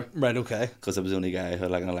barber a- right, okay. because I was the only guy who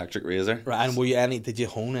had like an electric razor. Right, and did you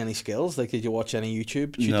hone any skills? Like, did you watch any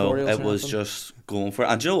YouTube No, tutorials? it or was anything? just going for it.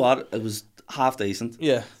 And do you know what? It was half decent.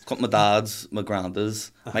 Yeah. Cut my dad's, my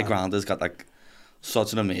granddad's. My granddad's got like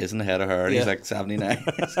such an amazing head of hair. And he's Yeah. like 79.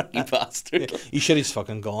 He's like, you bastard. Yeah. You should have just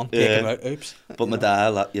fucking gone. Yeah. Take him out. Oops. But my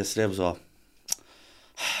dad yesterday was all,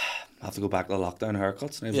 I have to go back to the lockdown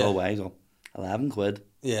haircuts. And he was Yeah. all, why? He's all, 11 quid.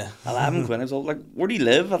 Yeah. 11 quid. I was all like, where do you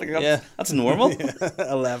live? I think Yeah. that's normal.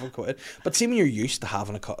 11 quid. But see, when you're used to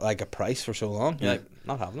having a price for so long, you're Yeah. like,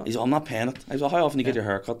 not having it. He's all, I'm not paying it. I was all, how often do you get your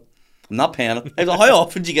hair cut? I'm not paying it. I was all, how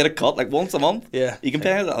often do you get a cut? Like once a month? Yeah. You can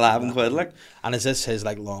pay it 11 quid. Like, And is this his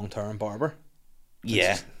like long-term barber?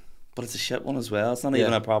 yeah. But it's a shit one as well. It's not Yeah.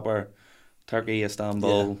 even a proper Turkey,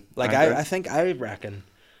 Istanbul. Like anchor. I reckon,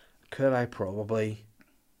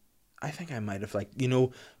 I think I might have, like, you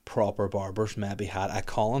know, proper barbers maybe had a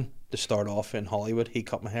Colin to start off in Hollywood. He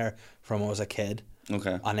cut my hair from when I was a kid.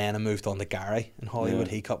 Okay. And then I moved on to Gary in Hollywood.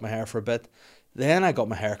 Yeah. He cut my hair for a bit. Then I got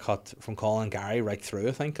my hair cut from Colin and Gary right through,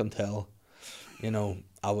 I think, until, you know,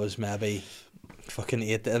 I was maybe fucking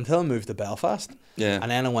 8, until I moved to Belfast. Yeah. And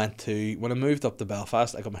then when I moved up to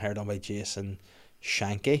Belfast, I got my hair done by Jason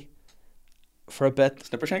Shanky for a bit.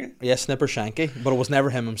 Snipper Shanky? Yeah, Snipper Shanky, but it was never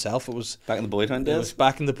him himself. It was Back in the Boytown it was days?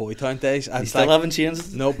 back in the Boytown days. You still haven't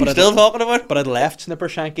changed? No, but You're I still don't- talking about it? But I'd left Snipper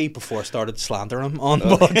Shanky before I started slandering him on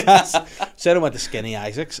podcasts. So then I went to Skinny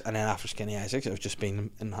Isaacs, and then after Skinny Isaacs, I've just been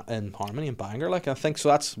in Harmony and Bangor. Like, I think so.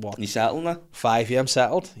 That's what You settled now? 5 years I'm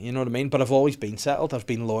settled. You know what I mean? But I've always been settled. I've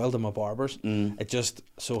been loyal to my barbers. It just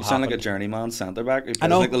so You sound like a happened. journeyman centre back. You I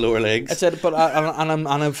know. like the lower legs. That's it. But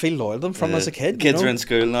I feel loyal to them from as a kid. Kids you know? are in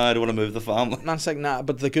school now. I don't want to move the family. And it's like, nah.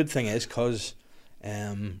 But the good thing is, because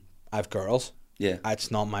I have girls, Yeah.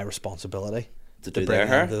 it's not my responsibility To to do bring their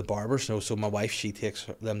them hair? to the barbers. So my wife, she takes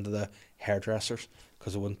them to the hairdressers,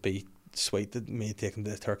 because it wouldn't be sweet to me taking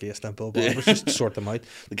the Turkey Istanbul barbers just to sort them out.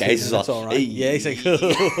 The guys is That's all, all right. "Hey." Yeah, he's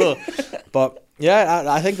like, but yeah,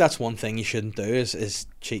 I think that's one thing you shouldn't do is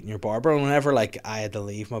cheating your barber. And whenever like I had to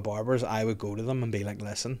leave my barbers, I would go to them and be like,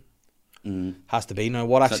 listen, has to be now.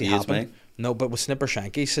 What It's actually not you, it's happened? me. No, but with Snipper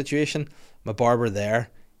Shanky's situation, my barber there,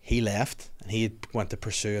 he left and he went to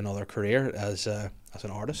pursue another career as an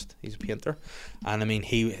artist. He's a painter, and I mean,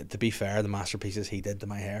 to be fair, the masterpieces he did to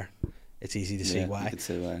my hair, it's easy to see Yeah, why. You could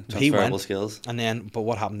see why. He Transferable went, skills. and then, but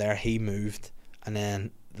what happened there? He moved, and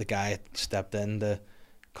then the guy stepped in to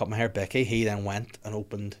cut my hair, Becky. He then went and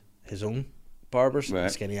opened his own barbers, Right.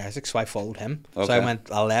 Skinny Isaac. So I followed him. So Okay.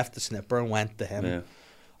 I left the Snipper and went to him Yeah.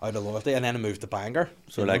 out of loyalty, and then I moved to Bangor.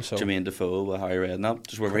 So you know, like Jermaine Defoe with Harry Redknapp,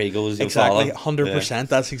 just wherever he goes, you'll exactly, follow. 100%.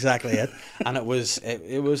 That's exactly it. And it was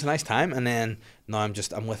a nice time. And then now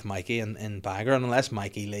I'm with Mikey in Bangor, and unless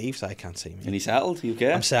Mikey leaves, I can't see me. And he settled? You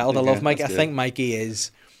okay? I'm settled. Okay, I love Mikey. I that's think good. Mikey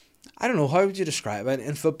is. I don't know, how would you describe it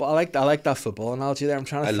in football? I like that football analogy there. I'm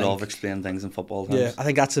trying to I think. love explaining things in football terms. Yeah, I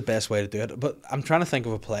think that's the best way to do it. But I'm trying to think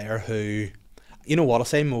of a player who, you know what, I'll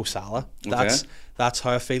say Mo Salah. That's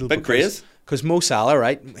how I feel. Big praise. Because Mo Salah,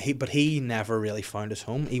 right? He never really found his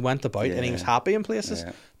home. He went about and he was Yeah. happy in places.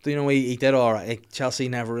 Yeah. You know, he did all right. Chelsea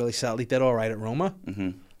never really settled. He did all right at Roma. Mm-hmm.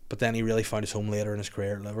 But then he really found his home later in his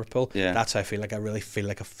career at Liverpool. Yeah. That's how I feel like. I really feel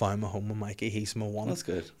like I found my home with Mikey. He's my one. That's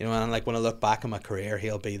good. You know, and like when I look back on my career,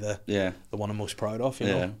 he'll be the Yeah. one I'm most proud of. You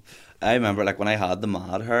Yeah. know. I remember like when I had the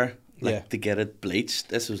mad hair, like Yeah. to get it bleached,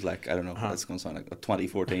 this was like, I don't know, Uh-huh. it's going to sound like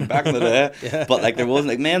 2014 back in the day. Yeah. But like there wasn't,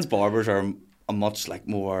 like men's barbers are a much like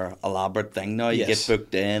more elaborate thing now. You Yes. get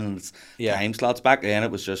booked in and it's Yeah. time slots. Back then it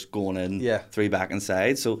was just going in Yeah. 3 back and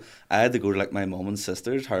side. So I had to go to like my mum and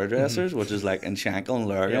sister's hairdressers, which is like in Shankill and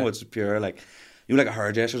Lurgan, Mm-hmm. Yeah. which is pure like, you know, like a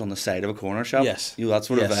hairdresser's on the side of a corner shop. Yes. You know, that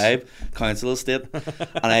sort of Yes. vibe, council estate.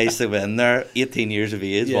 And I used to go in there, 18 years of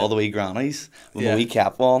age, Yeah. with all the wee grannies, with Yeah. my wee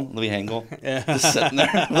cap on, the wee hangle, Yeah. just sitting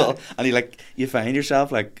there. And you find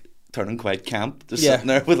yourself like turning quite camp, just Yeah. sitting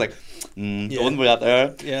there with like, Yeah. don't we out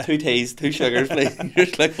there, Yeah. 2 teas, 2 sugars, please. You're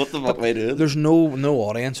just like, what the fuck am I doing? There's no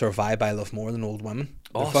audience or vibe I love more than old women.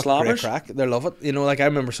 Oh, They're fucking great slabbers. crack. They love it. You know, like I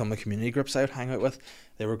remember some of the community groups I would hang out with.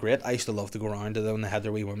 They were great. I used to love to go around to them when they had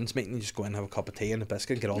their wee women's meeting. You just go in and have a cup of tea and a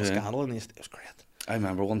biscuit, get all the Yeah. scandal, and it was great. I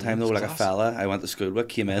remember one time though, It's like class. a fella I went to school with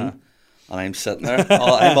came in, Uh-huh. and I'm sitting there,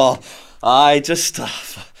 I'm all, I just,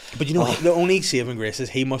 But you know, Oh. the only saving grace is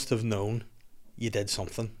he must have known you did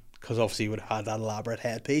something. Because obviously he would have had that elaborate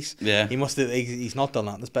headpiece. Yeah. He must have. He's not done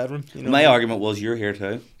that in his bedroom. You know my what I mean? argument was, you're here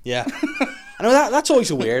too. Yeah. I know that's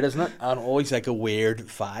always a weird, isn't it? And always like a weird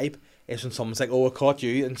vibe is when someone's like, "Oh, I caught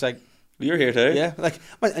you," and it's like, You're here too. "Yeah, like,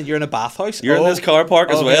 and you're in a bathhouse. You're in this car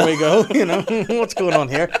park as well. Here we go. You know what's going on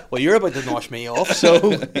here? Well, you're about to wash me off,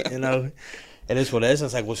 so you know, it is what it is.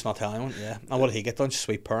 It's like, well, it's not telling anyone. Yeah. And what did he get done? Just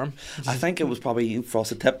sweet perm. I think it was probably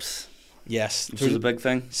frosted tips, Yes. which was a big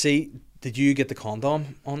thing. See, did you get the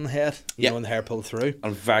condom on the head? You Yeah. know, when the hair pulled through. I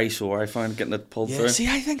was very sore, I found, getting it pulled Yeah. through. See,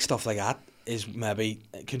 I think stuff like that is maybe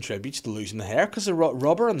contributes to losing the hair because the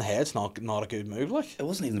rubber in the head's not a good move. Like It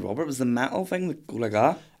wasn't even the rubber, it was the metal thing that go like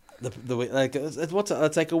that. the way, like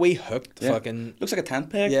it's like a wee hooked Yeah. fucking. Looks like a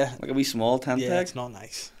tent peg. Yeah. Like a wee small tent Yeah, peg. it's not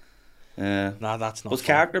nice. Yeah. Nah, that's not. Was fun.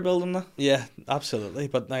 character building though? Yeah, absolutely.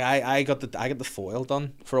 But like I got the foil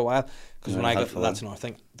done for a while because Yeah, when I I had got foil. that's another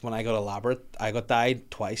thing. When I got elaborate, I got dyed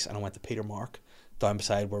twice, and I went to Peter Mark down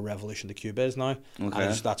beside where Revolution the Cube is now. And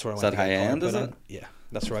Okay. that's where I Is went. that to get high colour end, put is in. it? Yeah,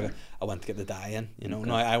 that's where I went to get the dye in. You know, Okay.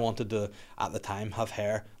 no, I wanted to at the time have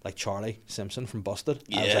hair like Charlie Simpson from Busted.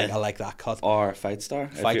 I was Yeah. like, I like that cut. Or Fight Star?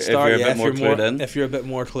 Fight Star, if you're yeah, a bit more clued in. if you're a bit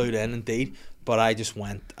more clued in, indeed. But I just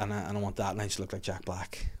went and I want that, and I just looked like Jack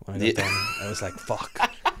Black when I got Yeah. done. I was like,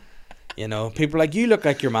 fuck. You know, people were like, you look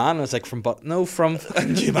like your man. I was like, from fucking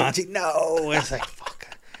Jumanji. No, it's like,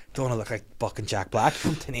 fuck. Don't want to look like fucking Jack Black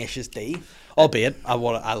from Tenacious D. Albeit, I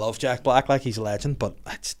love Jack Black, like he's a legend, but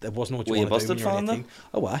it wasn't what you Were you a want to do Busted when you're fan, though? 18.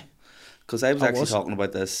 Oh, why? Because I was I actually was. talking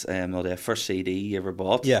about this the first CD you ever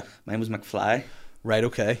bought. Yeah. Mine was McFly. Right,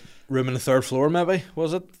 okay. Room on the third floor, maybe,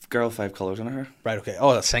 was it? Girl, 5 colours in her hair. Right, okay.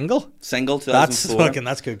 Oh, a single? Single, That's 2004.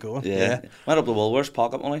 that's good going. Yeah. Went up to Woolworths,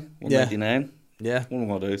 pocket money, Yeah. $1.99. Yeah. What am I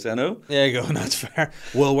going to do? Say no? There you go, that's fair.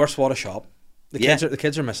 Woolworths, what a shop. Yeah. The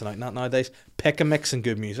kids are missing out on that nowadays. Pick a mix and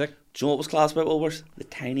good music. Do you know what was class about Woolworths? The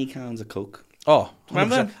tiny cans of Coke. Oh,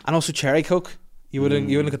 Remember 100%. them? And also cherry Coke. You wouldn't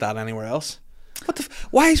get that anywhere else. What the?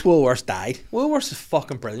 Why is Woolworths died? Woolworths is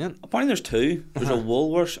fucking brilliant. Apparently there's two. There's a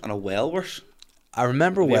Woolworths and a Wellworths. I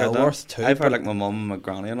remember Have you heard that? Wellworth too. I've but- heard like my mum and my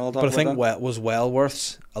granny and all that. But I think about was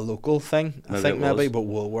Wellworths a local thing? I Maybe think it maybe, was. but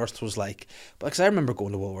Woolworths was like, because I remember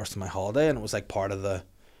going to Woolworths on my holiday, and it was like part of the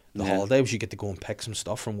Yeah. holiday was you get to go and pick some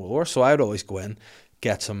stuff from Woolworths. So I would always go in,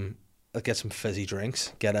 get some fizzy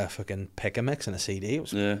drinks, get a fucking pick a mix and a CD. It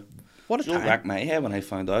was that. Yeah. what a Do you know what time. racked my head when I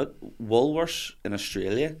found out? Woolworths in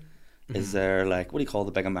Australia Mm-hmm. is there like, what do you call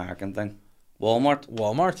the big American thing? Walmart.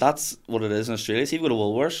 Walmart. That's what it is in Australia. See, if you go to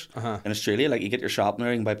Woolworths Uh-huh. in Australia, like you get your shopping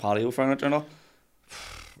there, you can buy patio furniture and all.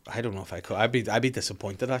 I don't know if I could. I'd be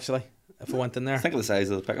disappointed actually if I went in there. Think of the size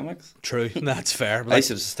of the pick and mix. True, that's fair. But I like, used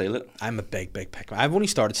to just steal it. I'm a big pick. I've only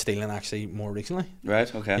started stealing actually more recently.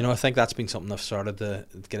 Right, okay. You know, I think that's been something I've started to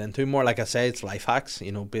get into more. Like I say, it's life hacks.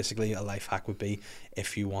 You know, basically a life hack would be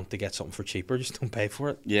if you want to get something for cheaper, just don't pay for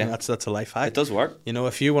it. Yeah. And that's a life hack. it does work. You know,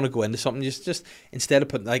 if you want to go into something, just instead of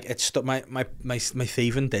putting like my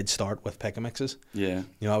thieving did start with pick a mixes. Yeah.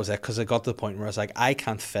 You know, I was there because I got to the point where I was like, I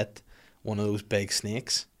can't fit one of those big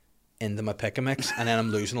snakes into my pick a mix, and then I'm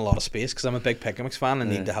losing a lot of space because I'm a big pick a mix fan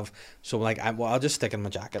and Yeah. need to have. So like, I'll just stick it in my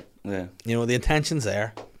jacket. Yeah. You know, the intention's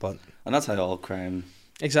there, but And that's how all crime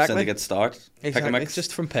exactly. syndicates start. Pick Exactly. a It's mix.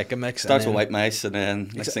 just from pick a mix. Starts and with then white mice and then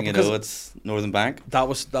next thing you because- know it's Northern Bank. That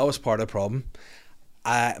was part of the problem.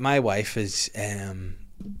 My wife is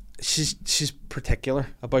she's particular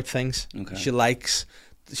about things. Okay.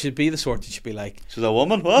 She'd be the sort that she'd be like, She's a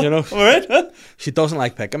woman, what? You know. Alright. she doesn't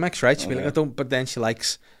like pick a mix, right? She'd be like, Okay. I don't, but then she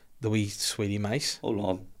likes the wee sweetie mice. Hold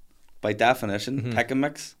on. By definition, pick and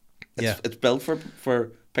mix. It's, Yeah. it's built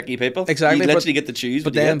for picky people. Exactly, You but- literally get to choose.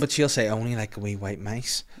 But what you then, get. but she'll say only like a wee white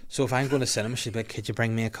mice. So if I'm going to cinema, she'd be like, "Could you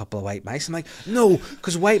bring me a couple of white mice?" I'm like, "No,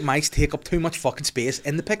 because white mice take up too much fucking space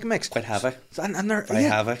in the pick and mix." Quite heavy. And they're Very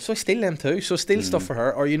heavy. So I steal them too. So I steal stuff for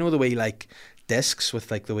her, or you know the way like discs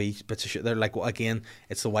with like the wee bits of shit. They're like, well, again,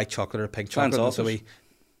 it's the white chocolate or pink Flan chocolate. It's the sausage. wee.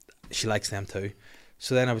 She likes them too.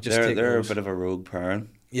 So then I would just They're take a those. bit of a rogue parent.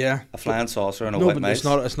 Yeah, A flying saucer and a no, white but mice.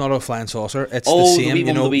 it's not a flying saucer. It's Oh, the the same. wee You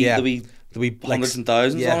one know, with the wee- yeah, the wee the wee hundreds and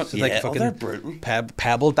thousands yeah, on it. so like Yeah, fucking they're brutal.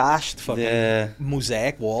 pebble dashed fucking Yeah.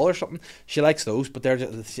 mosaic wall or something. She likes those, but they're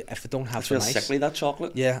just, if they don't have It's the real nice. sickly, that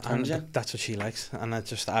chocolate. Yeah, turns you. and that's what she likes, and I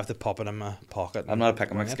have to pop it in my pocket. I'm not a pick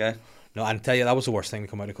and mix guy. No, and tell you that was the worst thing to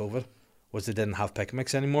come out of COVID was they didn't have pick and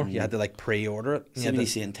mix anymore. You had to like pre-order it. See You had when you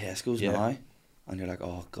to- see it in Tesco's Yeah. now, and you're like,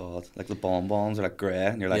 oh god, like the bonbons are like grey,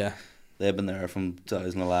 and you're like, yeah, they've been there from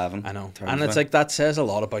 2011. I know, Turns and it's me. like that says a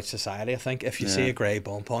lot about society. I think if you see Yeah. a grey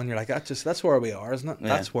bonbon, you're like, that's where we are, isn't it? Yeah.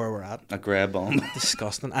 That's where we're at. a grey bomb.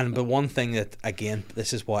 Disgusting. And but one thing that again,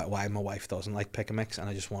 this is why my wife doesn't like pick a mix, and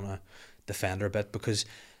I just want to defend her a bit because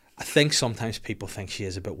I think sometimes people think she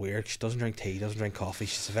is a bit weird. She doesn't drink tea, doesn't drink coffee.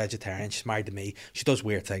 She's a vegetarian. She's married to me. She does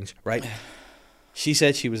weird things, right? She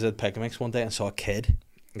said she was at pick a mix one day and saw a kid,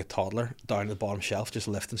 a toddler, down at the bottom shelf just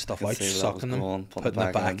lifting stuff could out, see where that sucking was them, going, putting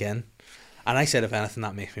it back in. And I said, if anything,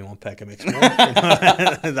 that makes me want pick a mix more.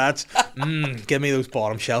 That's give me those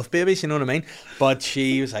bottom shelf babies. You know what I mean? But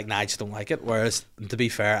she was like, "Nah, I just don't like it." Whereas, to be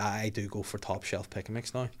fair, I do go for top shelf pick a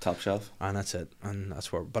mix now, Top shelf. and that's it. And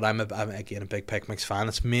that's where. But I'm again a big pick mix fan.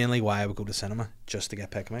 It's mainly why I would go to cinema just to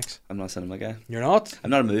get pick a mix. I'm not a cinema guy. You're not? I'm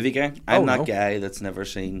not a movie guy. I'm Oh, that no. guy that's never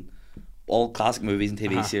seen all classic movies and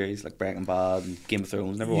TV Uh-huh. series like Breaking Bad and Game of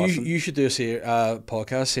Thrones. Never watched them. You should do a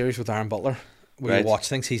podcast series with Aaron Butler. Where Right. you watch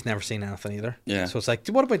things, he's never seen anything either. Yeah. So it's like,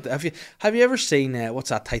 what about have you ever seen what's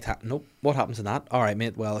that Titanic? Nope. What happens in that? All right,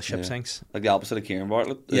 mate. Well, a ship Yeah. sinks. Like the opposite of Kieran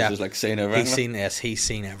Bartlett. It's Yeah. just like saying everything. He's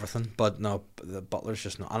seen everything, but no, the Butler's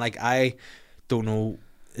just not. And like I don't know,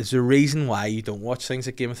 is there a reason why you don't watch things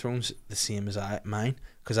like Game of Thrones the same as mine?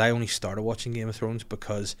 Because I only started watching Game of Thrones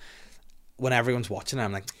because when everyone's watching it,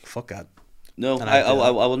 I'm like, fuck that. No, And I, I do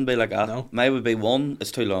I, that. I wouldn't be like that. No? Mine would be one,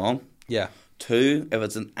 it's too long. Yeah, Two, if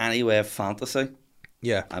it's in any way of fantasy,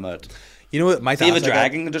 yeah. I'm out. You know what? My See if a dad's like that.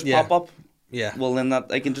 dragon can just Yeah. pop up, Yeah. well then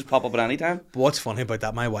that it can just pop up at any time. But what's funny about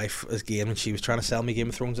that? My wife is game, and she was trying to sell me Game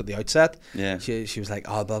of Thrones at the outset. Yeah. She was like,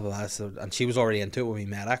 oh, blah blah blah, so, and she was already into it when we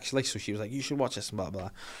met actually. So she was like, you should watch this and blah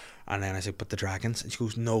blah. And then I said, but the dragons, and she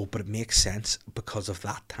goes, no, but it makes sense because of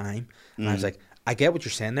that time. And I was like, I get what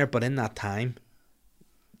you're saying there, but in that time,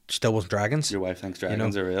 still wasn't dragons. Your wife thinks You know?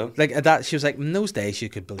 dragons are real. Like at that, she was like, in those days you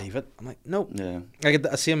could believe it. I'm like, no. Yeah. Like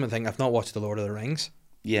the same thing. I've not watched The Lord of the Rings.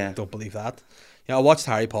 Yeah. Don't believe that. You know, I watched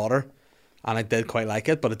Harry Potter, and I did quite like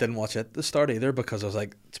it, but I didn't watch it at the start either because I was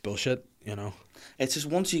like, it's bullshit. You know, It's just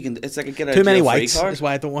once you can. It's like a get out too of many jail free whites card. is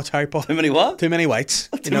why I don't watch Harry Potter. Too many what? Too many whites.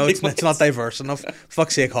 You know, many it's not diverse enough.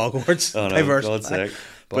 Fuck's sake, Hogwarts. Oh no, diverse. God's sake.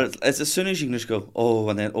 But it's as soon as you can just go, oh,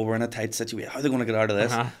 and then, oh, we're in a tight situation. How are they going to get out of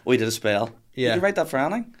this? Uh-huh. Oh, we did a spell. Yeah. You write that for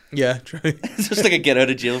anything? Yeah, true. It's just like a get out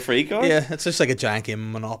of jail free card. Yeah, it's just like a giant game of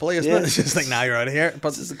Monopoly, isn't it? It's just like, now you're out of here.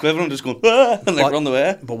 But It's equivalent of just going, ah, and like But- run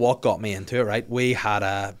away. But what got me into it, right? We had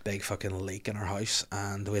a big fucking leak in our house,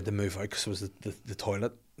 and we had to move out because it was the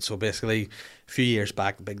toilet. So basically, a few years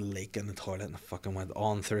back, a big leak in the toilet, and it fucking went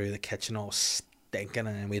on through the kitchen, all stinking,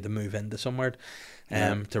 and then we had to move into somewhere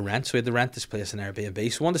to rent. So we had to rent this place in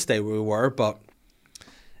Airbnb. So we wanted to stay where we were, but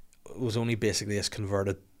it was only basically this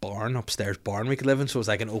converted barn, upstairs barn we could live in. So it was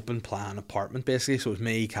like an open plan apartment, basically. So it was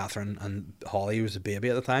me, Catherine, and Holly, who was a baby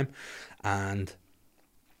at the time, and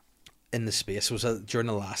in the space, it was during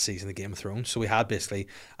the last season of Game of Thrones. So we had basically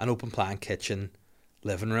an open plan kitchen,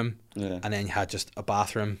 living room, Yeah. and then you had just a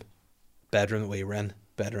bathroom, bedroom that we were in,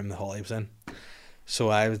 bedroom that Holly was in. So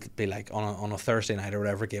I would be like, on a Thursday night or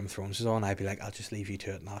whatever Game of Thrones was on, I'd be like, I'll just leave you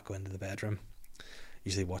to it and not go into the bedroom.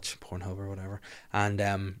 Usually watch Pornhub or whatever. And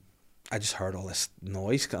I just heard all this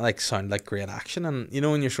noise, like sound like great action. And you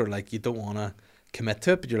know when you're sort of like, you don't want to commit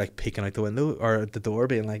to it, but you're like peeking out the window or the door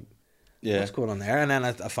being like, Yeah. what's going on there? And then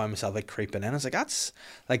I found myself like creeping in. I was like, that's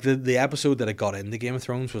like the episode that I got into Game of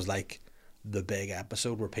Thrones was like the big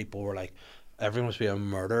episode where people were like, everyone was being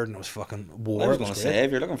murdered and it was fucking war. I was It going to great. say,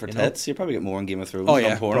 if you're looking for You know? tits, you probably get more in Game of Thrones Oh than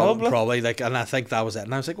yeah, Pornhub. probably like, and I think that was it.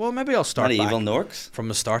 And I was like, well, maybe I'll start Not back evil Norks. from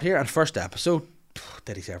the start here. And first episode,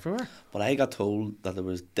 titties everywhere. But I got told that there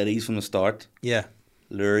was ditties from the start, Yeah,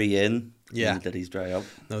 lure you in, Yeah. and the ditties dry up.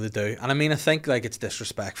 no, they do. And I mean, I think like it's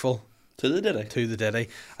disrespectful To the ditty. to the ditty.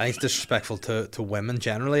 I think it's disrespectful to women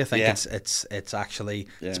generally. I think Yeah. it's actually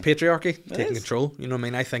it's Yeah. patriarchy taking is. control. You know what I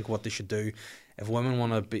mean? I think what they should do, if women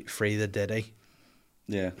want to be free the ditty,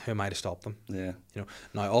 Yeah. who am I to stop them? Yeah. You know,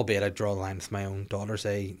 now albeit I draw the line with my own daughters,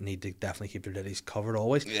 they need to definitely keep their ditties covered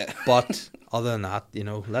always. Yeah. But other than that, you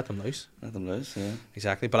know, let them loose. Let them loose, yeah.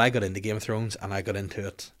 Exactly. But I got into Game of Thrones and I got into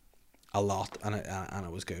it a lot, and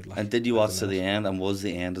it was good. Like, And did you let watch them to know. the end? And was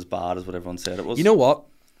the end as bad as what everyone said it was? You know what?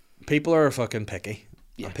 People are fucking picky.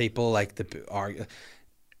 Yeah. And people like to argue.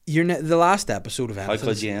 The last episode of how anything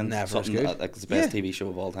could you end never as something good. like it's the best Yeah. TV show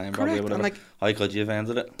of all time, probably, Correct. or whatever? And like, How could you have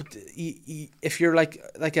ended it? but if you're like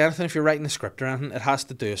anything, if you're writing a script or anything, it has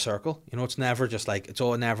to do a circle. You know, it's never just like it's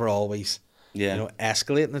all never always. Yeah. You know,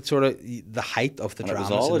 escalating. It's sort of the height of the And it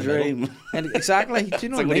drama. was all a dream. And exactly. Do you know It's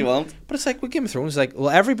like, what I what do you mean? want? But it's like with Game of Thrones, like, well,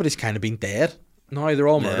 everybody's kind of been dead. Now they're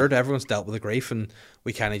all Yeah. murdered. Everyone's dealt with the grief, and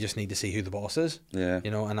we kind of just need to see who the boss is. Yeah.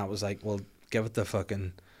 You know, and that was like, well, give it to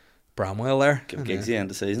fucking Bramwell there. Give And, Giggsy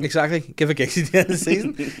end of season. Exactly. Give it Giggsy at the end of the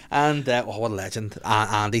season. And oh, what a legend.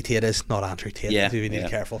 Andy Tate is, not Andrew Tate. Yeah, We need to yeah. be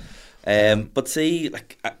careful. But see,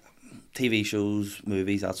 like TV shows,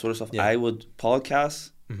 movies, that sort of stuff. Yeah. I would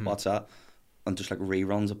podcasts, Mhm. watch that, and just like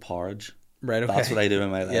reruns of Porridge. Right, okay. That's what I do in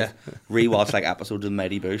my life. Yeah. Rewatch like episodes of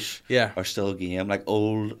Mighty Bush Yeah. or Still Game, like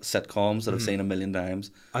old sitcoms that I've seen a million times.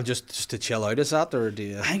 And just to chill out, is that? Or do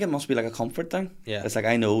you. I think it must be like a comfort thing. Yeah. It's like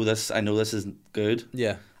I know this isn't good,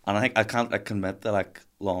 Yeah. and I think I can't like commit to like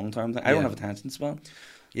long term thing. I don't Yeah. have attention span.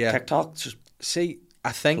 Yeah. TikTok's just See,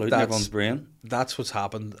 I think polluting that's everyone's brain. that's what's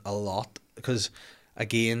happened a lot because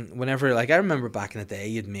again, whenever like I remember back in the day,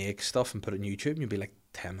 you'd make stuff and put it on YouTube, and you'd be like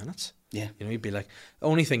 10 minutes. Yeah. You know, you'd be like, the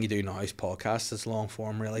only thing you do now is podcasts. It's long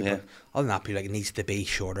form, really. Yeah. But other than that, be like, it needs to be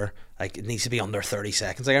shorter. Like, it needs to be under 30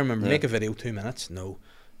 seconds. Like, I remember, Yeah. make a video 2 minutes. No,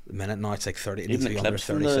 a minute now it's like 30. It needs Even to the be under clips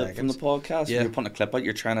from 30 the seconds. podcast, Yeah. when you're putting a clip out,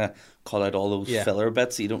 you're trying to cut out all those Yeah. filler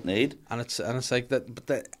bits that you don't need. And it's like that, but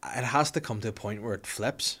it has to come to a point where it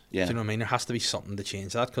flips. Yeah. Do you know what I mean? There has to be something to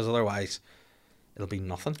change that because otherwise, it'll be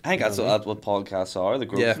nothing. I think You know that's what I mean? that's what podcasts are. The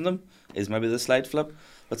growth Yeah. from them is maybe the slight flip.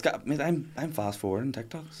 But it's got. I mean, I'm fast forwarding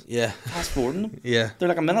TikToks. Yeah, Fast forwarding them. yeah, They're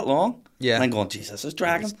like a minute long. yeah. And I'm going, Jesus, it's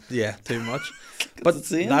dragging. Yeah, too much. But But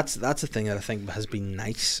insane. that's the thing that I think has been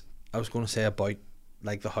nice. I was going to say about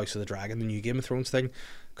like the House of the Dragon, the new Game of Thrones thing,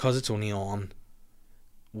 because it's only on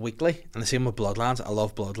weekly, and the same with Bloodlands. I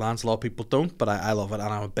love Bloodlands. A lot of people don't, but I love it, and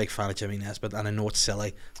I'm a big fan of Jimmy Nesbitt, and I know it's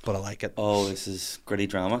silly, but I like it. Oh, this is gritty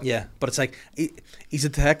drama. Yeah, but it's like he's a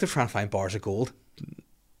detective trying to find bars of gold.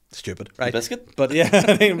 Stupid, right? Biscuit. But yeah,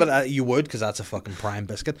 I mean, but you would because that's a fucking prime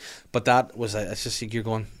biscuit. But that was it's just like you're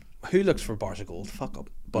going, who looks for bars of gold? Fuck up.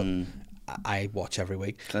 But I watch every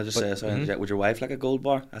week. Can I just But- say, sorry, mhm. would your wife like a gold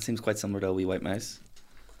bar? That seems quite similar to a wee white mouse.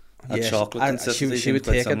 That chocolate and consistency she would seems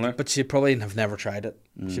quite take similar. it, but she'd probably have never tried it.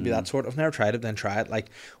 She'd be that sort. I've never tried it, then try it. Like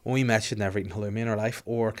when we met, she'd never eaten halloumi in her life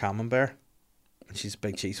or camembert, and she's a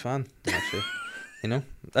big cheese fan. Actually, you know,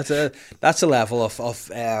 that's a level of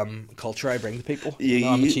culture I bring to people.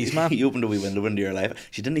 I'm a cheese man. You opened a wee window into your life.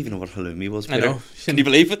 She didn't even know what halloumi was. I Peter. know. Can you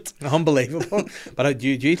believe it? Unbelievable. But do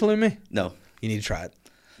you eat halloumi? No. You need to try it.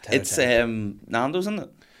 It's Nando's, isn't it?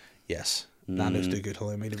 Yes. Nando's do good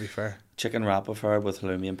halloumi, to be fair. Chicken wrap of her with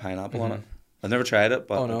halloumi and pineapple on it. I've never tried it,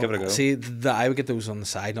 but Oh no! I'll give it a go. See, I would get those on the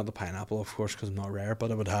side, not the pineapple, of course, because I'm not rare.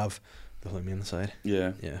 But I would have the halloumi on the side.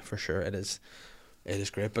 Yeah. Yeah, for sure. It is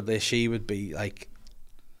great. But she would be like,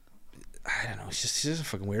 I don't know. She's just a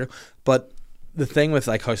fucking weirdo. But the thing with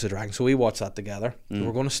like House of the Dragon, so we watch that together.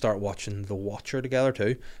 We're going to start watching The Watcher together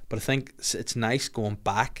too. But I think it's nice going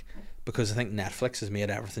back because I think Netflix has made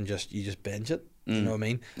everything you just binge it. You know what I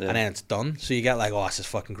mean? Yeah. And then it's done. So you get like, oh, this is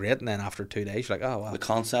fucking great. And then after 2 days, you're like, oh, wow. The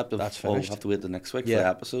concept of That's we'll finished. have to wait the next week for Yeah. the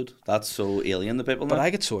episode. That's so alien to people now. But I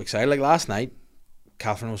get so excited. Like last night,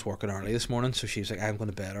 Catherine was working early this morning, so she was like, I'm going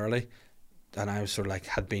to bed early. And I was sort of like,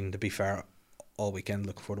 had been, to be fair, all weekend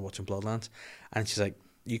looking forward to watching Bloodlands. And she's like,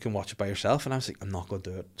 you can watch it by yourself. And I was like, I'm not going to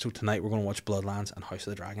do it. So tonight we're going to watch Bloodlands and House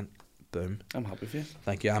of the Dragon. Boom. I'm happy for you.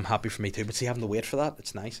 Thank you. I'm happy for me too. But see, having to wait for that,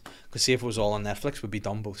 it's nice. Because see, if it was all on Netflix, we'd be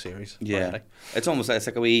done both series. Yeah. already. It's almost like, it's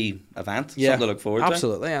like a wee event. Yeah, Something to look forward to.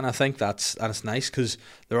 absolutely. And I think and it's nice because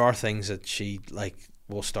there are things that she like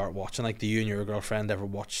will start watching. Like, do you and your girlfriend ever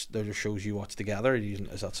watch the shows you watch together?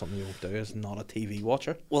 Is that something you won't do? Is not a TV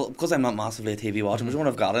watcher? Well, because I'm not massively a TV watcher, which one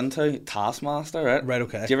I've got into, Taskmaster, right? Right.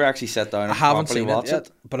 Okay. Do you ever actually sit down and I haven't properly seen watch it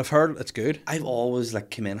yet, but I've heard it's good. I've always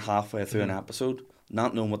like come in halfway through an episode,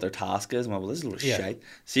 not knowing what their task is. I'm like, well, this is a little Yeah. shite.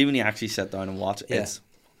 See, when you actually sit down and watch, Yeah. it's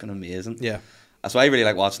fucking amazing. Yeah. That's why I really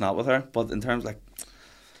like watching that with her. But in terms like,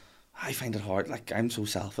 I find it hard. Like, I'm so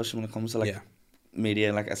selfish when it comes to like Yeah.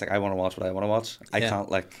 media. Like, it's like I want to watch what I want to watch. I Yeah. can't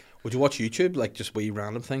like. Would you watch YouTube, like just wee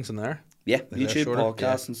random things in there? Yeah, Like YouTube this sort of-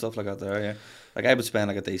 podcasts and stuff like that there, yeah. Like I would spend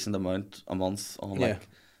like a decent amount a month on Yeah. like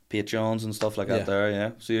Patreons and stuff like Yeah. that there,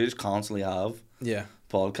 yeah. So you just constantly have Yeah.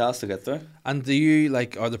 podcasts to get through. And do you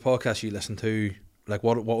like, are the podcasts you listen to, like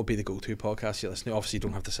what would be the go-to podcast you listen to? Obviously, you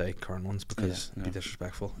don't have to say current ones because Yeah, it'd be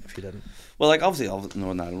disrespectful if you didn't. Well, like obviously all the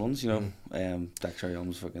Northern Ireland ones, you know, Dexter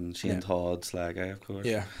Young's fucking Shane Yeah. Todd, Slag Guy, of course.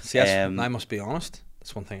 Yeah. See, that's, Um, I must be honest.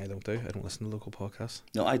 That's one thing I don't do. I don't listen to local podcasts.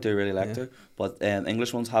 No, I do really like Yeah. to. But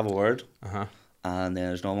English ones have a word, Uh-huh. and then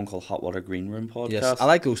there's another one called Hot Water Green Room podcast. Yes. I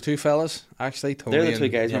like those two fellas, actually. Tony They're the two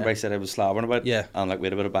and- guys. yeah. Remember I said I was slobbering about? Yeah. And like we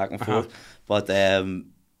had a bit of back and Uh-huh. forth. But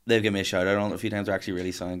they've given me a shout out on it a few times. They're actually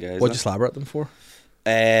really sound guys. What'd you slabber at them for?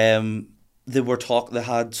 They were they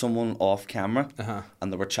had someone off camera Uh-huh.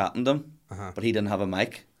 and they were chatting to them, Uh-huh. but he didn't have a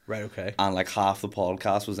mic, Right, okay. and like half the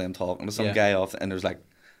podcast was them talking to some Yeah. guy off, and there's like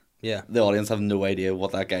Yeah. the audience have no idea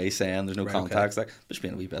what that guy is saying. There's no Right, okay. context, like just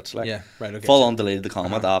being a wee bitch, like Yeah, right, okay. full on deleted the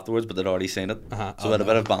comment Uh-huh. afterwards, but they'd already seen it, Uh-huh. so Oh, we had a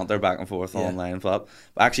bit no. of banter back and forth Yeah. online for that.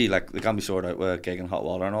 But actually, like they can be sorted out with a gig in Hot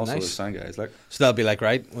Water and also Nice. the sound guys, like So they'll be like,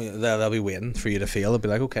 right, they'll be waiting for you to feel. They'll be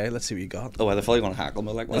like, okay, let's see what you got. oh, well, they're fully gonna hackle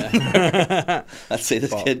me, like let's see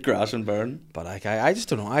this But- kid crash and burn. But I just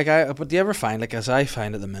don't know. But do you ever find, like, as I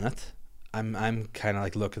find at the minute, I'm kind of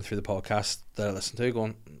like looking through the podcasts that I listen to,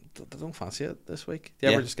 going, I don't fancy it this week. Do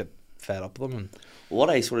you ever Yeah. just get fed up with them? And What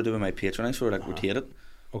I sort of do with my Patreon, I sort of like rotate it.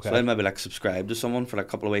 okay, So I maybe like subscribe to someone for like a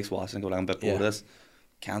couple of weeks watching and go, like, I'm a bit bored of Yeah. this.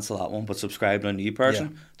 Cancel that one, but subscribe to a new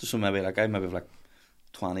person. Just so maybe like I maybe have like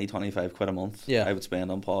 20-25 quid a month Yeah. I would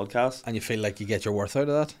spend on podcasts. and you feel like you get your worth out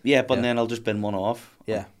of that. Yeah, but Yeah. then I'll just bin one off.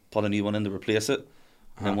 Yeah. Put a new one in to replace it.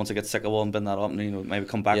 And then Uh-huh. once I get sick of one, bin that up and maybe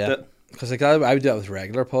come back Yeah. to it. Because like I would do that with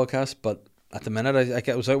regular podcasts, but at the minute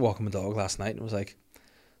I was out walking my dog last night and was like,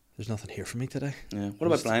 there's nothing here for me today. Yeah. What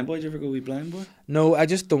about Blind Boy? Did you ever go with Blind Boy? No, I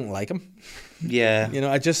just don't like him. Yeah. You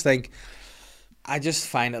know, I just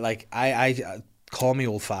find it like I call me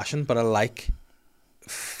old fashioned, but I like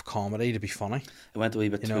comedy to be funny. It went a wee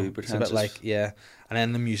bit You too know, it's a pretentious. bit like, yeah. And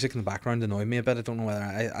then the music in the background annoyed me a bit. I don't know whether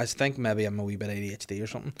I think maybe I'm a wee bit ADHD or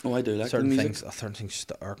something. Oh, I do like certain the music. certain things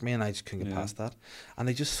just irk me, and I just couldn't get Yeah. past that. And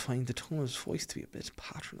I just find the tone of his voice to be a bit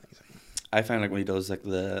patronising. I find like when he does like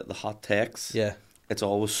the hot takes, Yeah, it's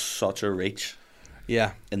always such a reach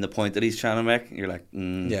yeah. in the point that he's trying to make. You're like,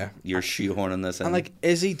 Yeah. you're shoehorning this in. And like,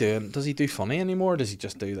 does he do funny anymore? Or does he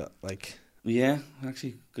just do that? Like, yeah,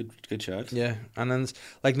 actually, good shout. yeah. And then it's,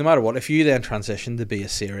 like, no matter what, if you then transition to be a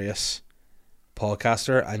serious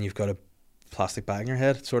podcaster and you've got a plastic bag in your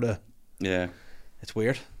head, it's sort of, Yeah. it's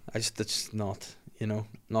weird. It's not,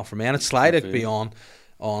 not for me. And it's slight it for be you.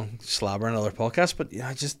 on Slabber and other podcasts, but yeah,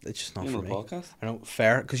 it's just not You for know me. the podcast? I know,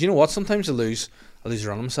 fair, because you know what? Sometimes I lose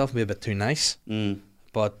run of myself and be a bit too nice. Mm.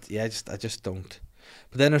 But yeah, I just don't.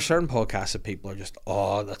 But then there's certain podcasts that people are just,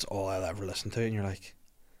 oh, that's all I'll ever listen to, and you're like,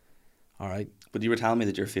 all right. But you were telling me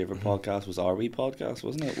that your favourite podcast was our wee podcast,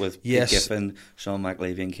 wasn't it? With Yes. Pete Giffen, Sean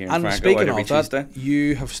McLeavy and Kieran And Franco speaking out every of that, Tuesday.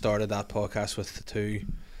 you have started that podcast with the two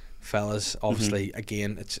fellas. Obviously, Mm-hmm.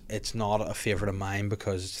 again, it's not a favourite of mine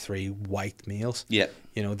because it's three white males. Yeah,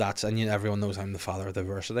 You know, that's, and everyone knows I'm the father of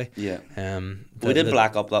diversity. yeah. The- We did the-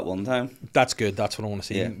 black up that one time. That's good. That's what I want to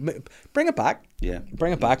see. Yeah. Bring it back. Yeah.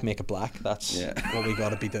 Bring it back. Make it black. That's Yeah. what we got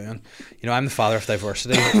to be doing. You know, I'm the father of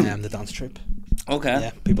diversity. The dance troupe. Okay.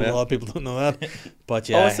 Yeah, people. Yeah. A lot of people don't know that, but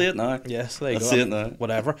yeah. Oh, I see it now. Yes, there you I go. see it now.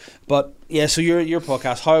 Whatever. But yeah, so your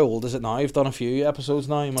podcast, how old is it now? You've done a few episodes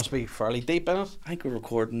now. You must be fairly deep in it. I think we're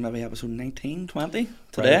recording maybe episode 19, 20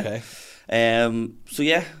 today. Right, okay. So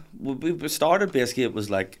yeah, we started basically. It was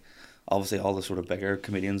like obviously all the sort of bigger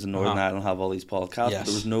comedians in Northern Uh-huh. Ireland have all these podcasts. Yes. But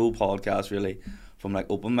there was no podcast really from like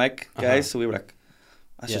open mic guys. So we were like,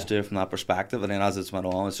 let's just Yeah. do it from that perspective. And then as it's went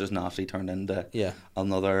on, it's just naturally turned into Yeah.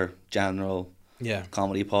 another general Yeah.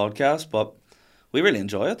 comedy podcast. But we really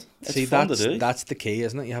enjoy it. It's See, fun to that's do. that's the key,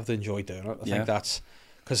 isn't it? You have to enjoy doing it. I Yeah. think that's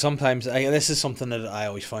because sometimes this is something that I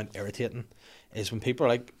always find irritating is when people are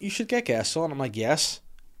like, "You should get guests on." I'm like, "Yes,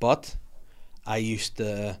 but I used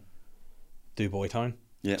to do Boytown."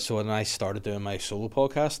 Yeah. So when I started doing my solo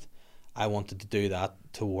podcast, I wanted to do that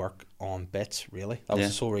to work on bits. Really, that was Yeah.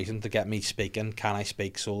 the sole reason to get me speaking. Can I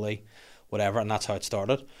speak solely? Whatever, and that's how it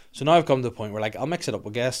started. So now I've come to the point where like I'll mix it up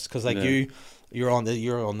with guests because like Yeah. you're on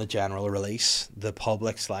the general release, the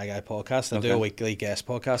public Sly Guy podcast. I do a Okay. weekly guest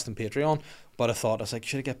podcast on Patreon, but I thought I was like,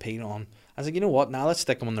 should I get Pete on? I was like, you know what? Now let's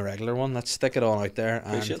stick him on the regular one. Let's stick it on out there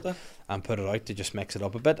Appreciate that. and put it out to just mix it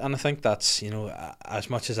up a bit. And I think that's as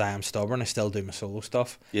much as I am stubborn, I still do my solo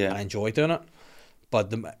stuff. Yeah. And I enjoy doing it.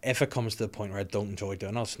 But if it comes to the point where I don't enjoy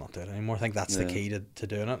doing it, I'll just not do it anymore. I think that's the Yeah. key to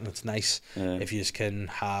doing it, and it's nice Yeah. if you just can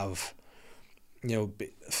have,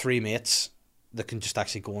 three mates that can just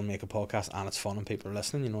actually go and make a podcast and it's fun and people are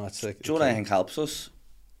listening. You know, that's like. Do you know what I think helps us,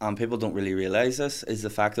 and people don't really realise this, is the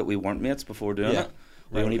fact that we weren't mates before doing Yeah. it.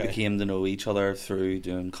 We Right, only okay. became to know each other through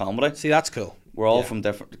doing comedy. See, that's cool. We're all Yeah. from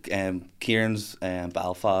different. Kieran's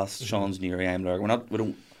Belfast, Sean's Newry, I'm Lurgan. We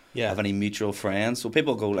don't Yeah. have any mutual friends. So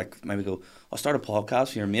people go like, maybe go, I'll start a podcast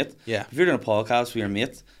with your mate. Yeah. If you're doing a podcast with your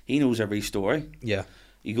mate, he knows every story. Yeah.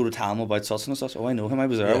 You go to tell him about such and such. Oh, I know him. I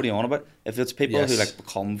was there. Yeah. What are you on about? If it's people who Yes. like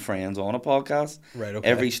become friends on a podcast, Right, okay.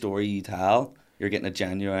 every story you tell, you're getting a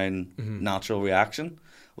genuine, Mm-hmm. natural reaction,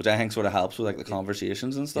 which I think sort of helps with like the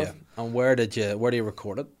conversations and Yeah. stuff. And where do you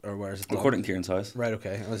record it, or where is it? done? Recorded in Kieran's house Right.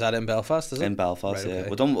 Okay. Was that in Belfast? Is it in Belfast. Right, Yeah, okay.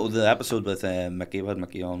 we done the episode with Mickey. We had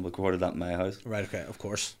Mickey on. We recorded that in my house. Right. Okay. Of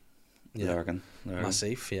course. Yeah. Lurgan.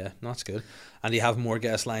 Massive. Yeah. No, that's good. And do you have more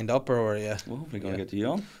guests lined up, or are you? Well, we're gonna Yeah. get you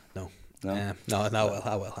on. No. No. No.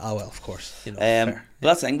 I will. Of course. You know. But fair.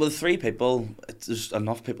 that's the thing. With 3 people, there's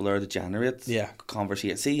enough people there to generate Yeah.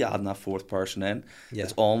 conversation. See, adding that 4th person in, Yeah.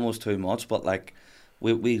 it's almost too much. But like,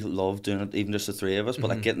 we love doing it, even just the 3 of us. But Mm-hmm.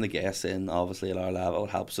 like getting the guests in, obviously at our level,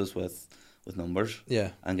 helps us with numbers Yeah.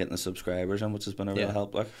 and getting the subscribers in, which has been a real Yeah.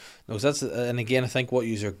 help. Like No, so that's and again, I think what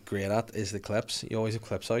you're great at is the clips. You always have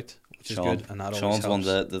clips out, which is good, and that Sean's always one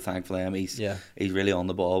helps. to thankfully him. He's Yeah. really on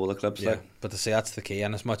the ball with the clips. Yeah, Like. but to say that's the key,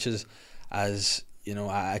 and as much as I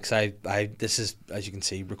this is, as you can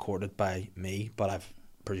see, recorded by me, but I've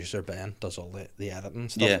producer Ben does all the editing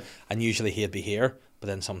and stuff. Yeah. And usually he'd be here, but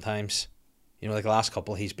then sometimes, like the last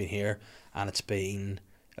couple, he's been here, and it's been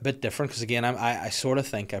a bit different because again, I sort of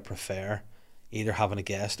think I prefer either having a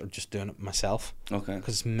guest or just doing it myself Okay.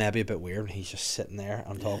 because it's maybe a bit weird when he's just sitting there and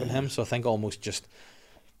I'm talking to him. So I think almost just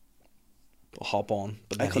hop on.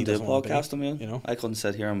 But I then he couldn't do a doesn't wanna be, podcast on my own. I couldn't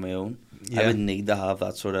sit here on my own. I Yeah. would need to have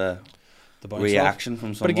that sort of the bounce off. reaction from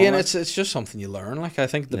But someone. again, like. it's just something you learn. Like I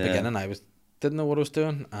think at the Yeah. beginning didn't know what I was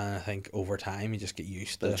doing, and I think over time you just get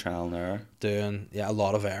used the to trial and error. doing a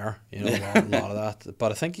lot of error, a lot of that.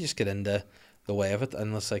 But I think you just get into the way of it,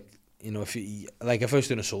 and it's like if I was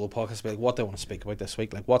doing a solo podcast, I'd be like, what do I want to speak about this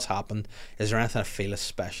week? Like, what's happened? Is there anything I feel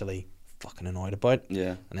especially fucking annoyed about?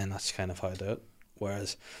 Yeah. And then that's kind of how I do it.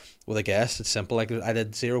 Whereas with a guest, it's simple. Like I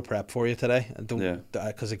did zero prep for you today. I don't,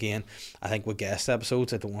 because again, I think with guest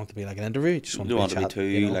episodes, I don't want it to be like an interview. I just You want don't want to to be be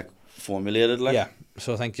chat, too like formulated. Like. yeah.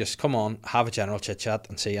 So I think just come on, have a general chit chat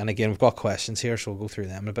and see. And again, we've got questions here, so we'll go through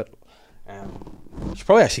them a bit. We should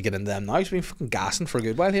probably actually get into them now. We've been fucking gassing for a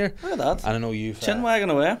good while here. Look at that. And I know you've Chin wagging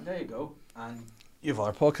away. there you go. And you've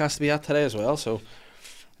our podcast to be at today as well. So,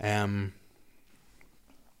 let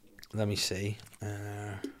me see.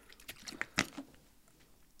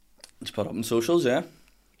 Just put up on socials, yeah.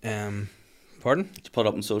 Pardon? To put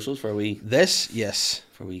up on socials for a wee Yes,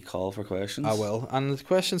 call for questions. I will. And the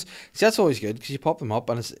questions, see, that's always good because you pop them up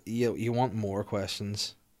and it's you want more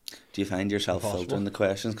questions. Do you find yourself Impossible. filtering the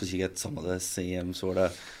questions because you get some of the same sort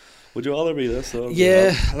of? Would you rather be this? Or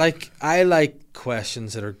Yeah, like I like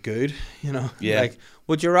questions that are good. You know, Yeah. Like,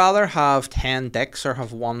 would you rather have 10 dicks or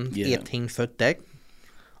have one Yeah. 18-foot dick?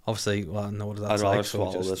 Obviously, well, I know what that's I'd rather like. So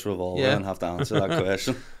swallow just, this revolver Yeah. and have to answer that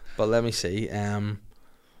question. but let me see.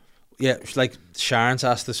 Yeah, like Sharon's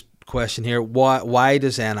asked this question here. Why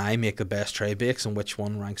does NI make the best tray bakes, and which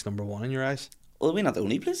one ranks number one in your eyes? Well, we're not the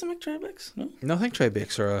only place to make tray bakes, no. No, I think tray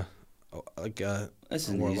bakes are a This is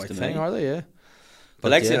news worldwide to thing, me. are they? Yeah. But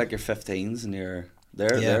like, say, yeah. like your 15s and they're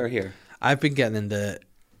Yeah. here. I've been getting into they're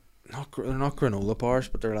not granola bars,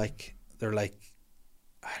 but they're like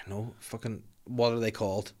I don't know, fucking what are they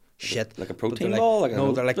called? Shit. Like a But protein they're ball? Like, Like a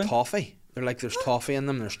no, they're like thing? toffee. They're like there's toffee in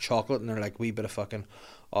them, there's chocolate, and they're like wee bit of fucking.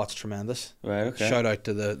 Oh, it's tremendous. Right, okay. Shout out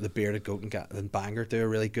to the Bearded Goat and Bangor. Do a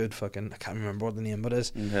really good fucking. I can't remember what the name of it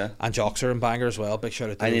is. Okay. And Joxer and Bangor as well. Big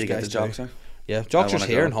shout out to I those need to get guys the too. Joxer. Yeah, Joxer's wanna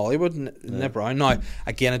here go. in Hollywood, Nip Brown. Now,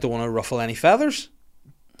 again, I don't want to ruffle any feathers,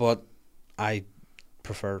 but I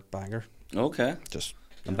prefer Bangor. Okay. Just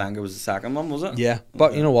And Bangor was the second one, was it? yeah, but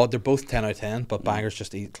Okay. you know what? They're both 10 out of 10. But Bangor's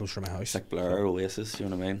just closer to my house. It's like Blur, Oasis, you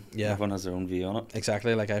know what I mean? Yeah. Everyone has their own view on it.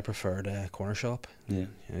 Exactly, like I preferred Corner Shop. Yeah. You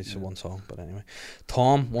know, it's one song, but anyway.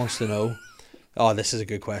 Tom wants to know. Oh, this is a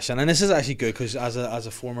good question, and this is actually good because as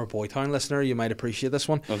a former Boytown listener, you might appreciate this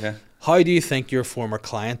one. Okay. How do you think your former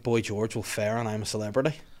client Boy George will fare on I'm a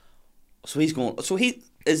Celebrity? So he's going. So he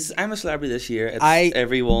is. I'm a Celebrity this year. It's I-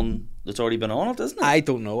 everyone that's already been on it, isn't it? I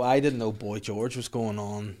don't know. I didn't know Boy George was going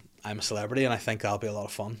on I'm a Celebrity, and I think that'll be a lot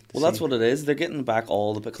of fun. to Well, that's see. what it is. They're getting back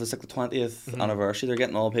all the because it's like the 20th Mm-hmm. anniversary. They're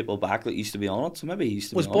getting all the people back that used to be on it. So maybe he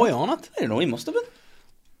used to Was be Boy on it. on it. I don't know. He must have been.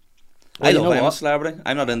 Well, I you love know I'm a what? Celebrity.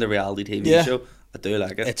 I'm not in the reality TV Yeah. show. I do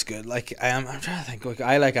like it. It's good. Like I'm trying to think. Like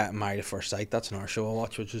I like Married at First Sight. That's another show I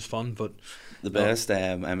watch, which is fun. But The best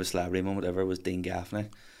I'm a Celebrity moment ever was Dean Gaffney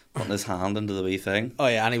putting his hand into the wee thing. oh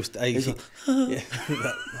yeah, and he was. He's yeah,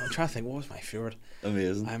 like, I'm trying to think. What was my favorite?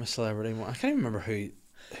 Amazing. I'm a Celebrity. I can't even remember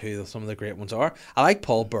who some of the great ones are. I like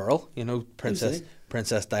Paul Burrell. You know, he?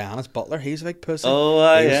 Princess Diana's butler. He's a big pussy. Oh,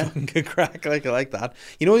 He was yeah. fucking good crack. I like that.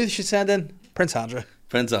 You know who you should send in? Prince Andrew.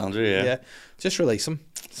 Prince Andrew, yeah. Yeah. Just release him.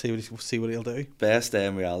 See what he'll do. Best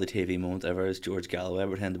reality TV moment ever is George Galloway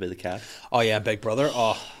pretending to be the cat. Oh yeah, Big Brother.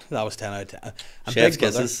 Oh, that was 10 out of 10. And Chef's Big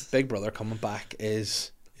Brother, kisses. Big Brother coming back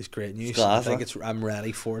is great news. class, I think I'm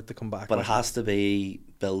ready for it to come back. But it has to be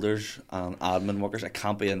builders and admin workers. It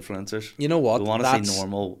can't be influencers. You know what? We want to see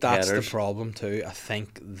normal That's headers. the problem too. I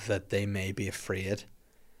think that they may be afraid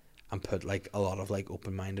and put like a lot of like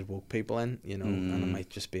open-minded woke people in, you know, and it might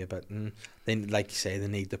just be a bit. They like you say, they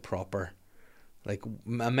need the proper, like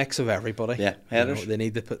a mix of everybody. Yeah, You know, headers. they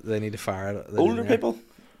need to fire it. Older people.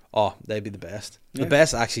 Oh, they'd be the best. Yeah. The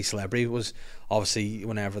best actually celebrity was obviously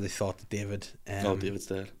whenever they thought that David. David's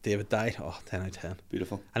dead. David died. Oh, 10 out of 10.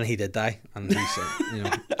 Beautiful. And he did die, and he's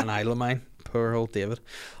an idol of mine. Poor old David.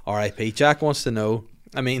 R.I.P. Jack wants to know.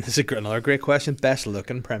 I mean, this is another great question. Best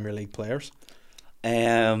looking Premier League players.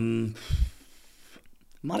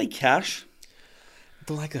 Matty Cash.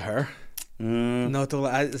 Don't like the hair. Mm, No, don't.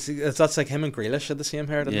 That's like him and Grealish had the same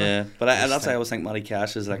hair, didn't yeah, they? but Just that's why I think- always think Matty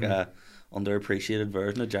Cash is like Mm-hmm. a underappreciated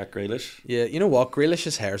version of Jack Grealish. Yeah, you know what?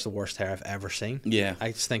 Grealish's hair is the worst hair I've ever seen. Yeah.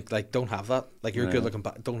 I just think like don't have that. Like you're Yeah. good looking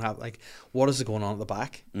back. Don't have like what is it going on at the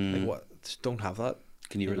back? Mm. Like what? Just don't have that.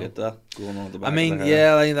 Can you You relate to that going on at the back? I of mean, the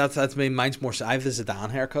hair? yeah, like that's me. Mine's more. I have the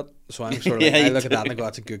Zidane haircut, so I'm sort of like Yeah, I you look at that do. and I go,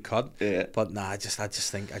 "That's a good cut." Yeah. But nah, I just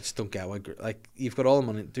think I just don't get why. Like you've got all the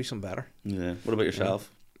money, do something better. Yeah. What about yourself?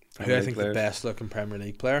 Who I think the best looking Premier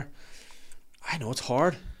League player? I know it's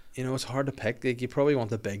hard. You know, it's hard to pick. Like, you probably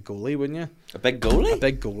want a big goalie, wouldn't you? A big goalie? A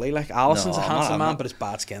big goalie. Like Alisson's No, a I'm handsome not- man, but it's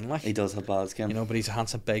bad skin. Like He does have bad skin. you know, but he's a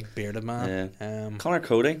handsome, big, bearded man. Connor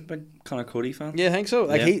Cody, big Connor Cody fan. Yeah, I think so.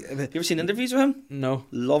 Like Yeah. You ever seen interviews with him? no,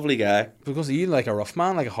 Lovely guy. because you like a rough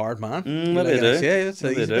man, like a hard man. Maybe like, I do. Yeah, it's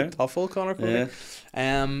Maybe he's I a do. bit tough old Connor Cody.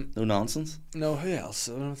 Yeah. No nonsense. No, who else?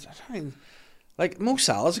 Like Mo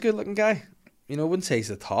Salah's a good looking guy. You know, I wouldn't say he's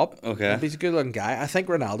the top. Okay. But he's a good looking guy. I think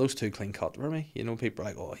Ronaldo's too clean cut for me. You know, people are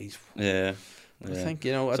like, oh, he's. Yeah. I think,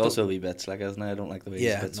 you know. It's I also a wee bit like, isn't it? I don't like the way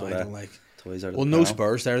yeah, he's a bit no, sort I of don't like. toys out of Well, the no pram.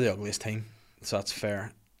 Spurs. They're the ugliest team, so that's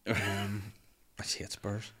fair. I hate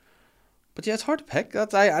Spurs. But yeah, it's hard to pick.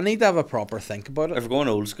 That's I need to have a proper think about If it. we're going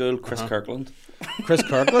old school, Chris Kirkland. Chris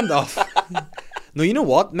Kirkland off. No, you know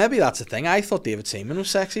what? Maybe that's the thing. I thought David Seaman was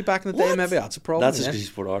sexy back in the day. What? Maybe that's a problem. That's just yeah. because he's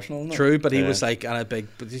for Arsenal, isn't it? True, but he Yeah. was like but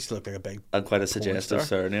he just looked like a big. And quite a star. suggestive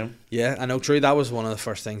surname. Yeah, I know. True, that was one of the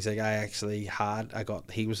first things like I actually had.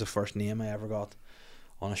 He was the first name I ever got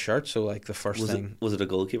on a shirt. So like the first thing. Was it a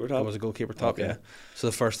goalkeeper It top? was a goalkeeper top, Okay. yeah. So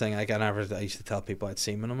the first thing I used to tell people I'd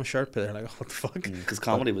Seaman on my shirt, but they're like, oh, "What the fuck?" Because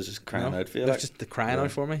comedy was just crying No, out for you. it was Like. just the crying Yeah,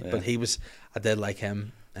 out for me. yeah. But I did like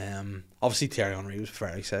him. Obviously Thierry Henry was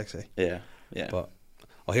very sexy. Yeah, yeah. But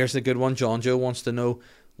here's the good one. John Joe wants to know: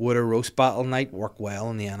 would a roast battle night work well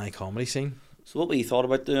in the NI comedy scene? So what we thought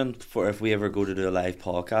about doing for if we ever go to do a live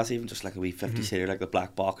podcast, even just like a wee 50-seater, like the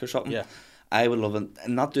Black Box or something. Yeah. I would love it,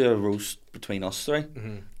 and not do a roast between us three.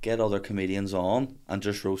 Mm-hmm. Get other comedians on and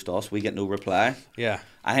just roast us. We get no reply. Yeah.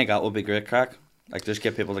 I think that would be great crack. Like just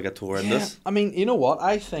get people to get toward this. I mean, you know what?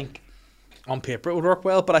 I think on paper it would work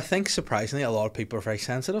well, but I think surprisingly a lot of people are very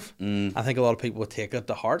sensitive. I think a lot of people would take it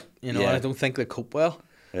to heart, you know, Yeah. and I don't think they cope well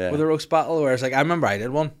Yeah. with a roast battle. Whereas, like, I remember I did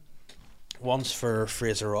one once for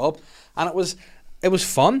Fraser Robb, and it was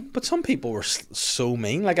fun, but some people were so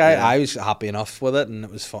mean. Like, I was happy enough with it, and it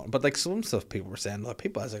was fun. But, like, some stuff people were saying, like,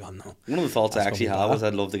 people, I was like, oh, no. One of the thoughts I That's actually gonna be had bad. was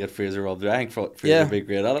I'd love to get Fraser Robb there. I think Fraser Yeah. would be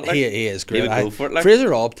great at it. Like, He is great. He would go for it. Like. Fraser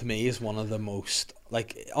Robb, to me, is one of the most,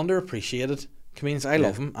 like, underappreciated comedians. I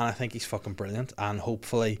love him, and I think he's fucking brilliant. And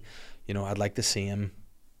hopefully, you know, I'd like to see him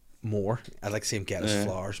more. I'd like to see him get his Yeah.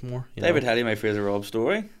 flowers more. You David, know? tell you my Fraser Robb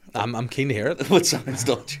story. I'm keen to hear it. What sounds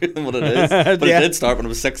not true than what it is. But Yeah. it did start when I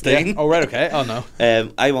was 16. Yeah. Oh, right, okay. Oh, no.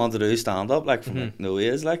 I wanted to do stand up like from like, no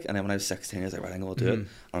age, like, and then when I was 16, I was like, right, I'm gonna do it. And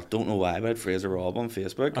I don't know why, but I had Fraser Robb on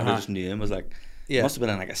Facebook, and I just knew him as like, Yeah. must have been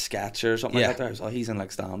in like a sketch or something Yeah. like that. There. I was, oh, he's in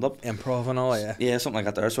like stand up. Improv and all, yeah. Yeah, something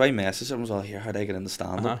like that there. So I messaged him, I was like, here, how do I get into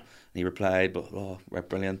stand up? Uh-huh. And he replied, but oh, right,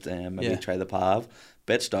 brilliant. Maybe Yeah. try the PAV.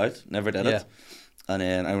 Bitched out, never did Yeah. it. And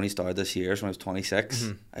then I only started this year, so when I was 26.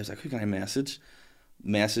 I was like, who can I message?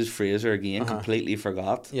 Message Fraser again, completely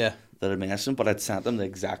forgot Yeah. that I messaged him, but I'd sent him the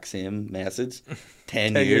exact same message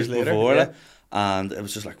 10 10 years years later, before yeah. it. And it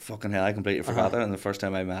was just like, fucking hell, I completely forgot that. And the first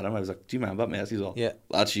time I met him, I was like, do you remember that message? He's all, Yeah.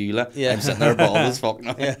 that's you, like. Yeah. I'm sitting there bald as fuck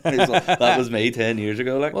now. Yeah. He's like, that was me 10 years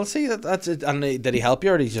ago, like. Well, see, that's it. And did he help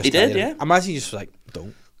you, or did he just He tell did, you? yeah. I imagine he just was like,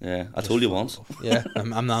 don't. Yeah, I told you once. Yeah,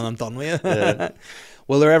 I'm done with you. Yeah.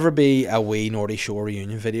 Will there ever be a wee Nordy Shore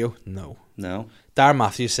reunion video? No. No. Darren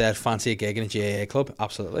Matthews said, fancy a gig in a GAA club?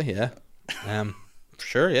 Absolutely, yeah.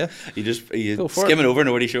 Sure, yeah. You Go for skimming over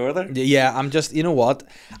Nordy Shore there? Yeah, I'm just, you know what?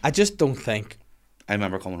 I just don't think, I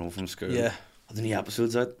remember coming home from school. Yeah. Had the new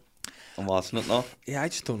episodes out. I'm watching it now. I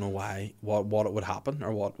just don't know what it would happen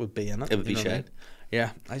or what would be in it. It would be you know what I shit. mean? Yeah,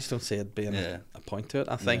 I just don't see it being Yeah. a point to it.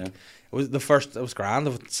 I think Yeah. it was grand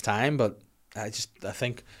of its time, but I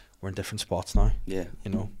think we're in different spots now, Yeah.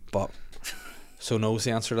 you know. But so knows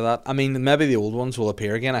the answer to that. I mean, maybe the old ones will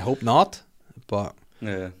appear again. I hope not, but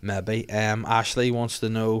Yeah. maybe. Ashley wants to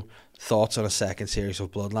know thoughts on a second series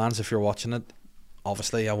of Bloodlands. If you're watching it,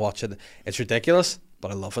 obviously I watch it. It's ridiculous,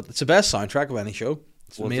 but I love it. It's the best soundtrack of any show.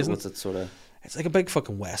 It's amazing. What's it sort of? It's like a big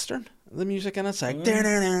fucking western. The music in it's like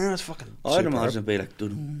it's fucking. Oh, I'd superb. imagine it'd be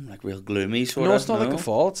like, like real gloomy sort of. No, it's not like a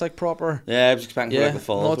fall. It's like proper. Yeah, I was expecting Yeah, like a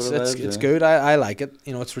fall. no, sort of it's vibes, yeah. good. I like it.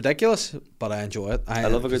 You know, it's ridiculous, but I enjoy it. I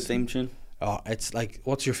love a good just- theme tune. Oh, it's like,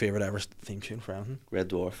 what's your favorite ever theme tune for anything? Red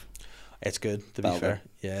Dwarf It's good, to be Belter. fair.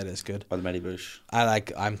 Yeah, it is good. or the Mighty Bush.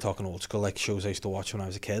 I'm talking old school, like shows I used to watch when I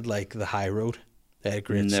was a kid, like The High Road. They had a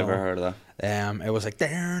great Never song. heard of that. It was like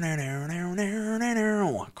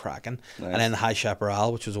cracking, Nice. and then The High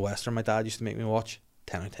Chaparral, which was a western my dad used to make me watch.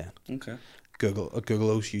 10 out of 10. Okay. Google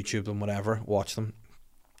those, YouTube them, whatever. Watch them.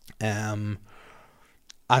 And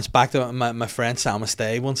it's back to my friend Sam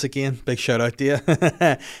Estay once again. Big shout out to you.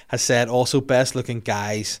 Has said also best looking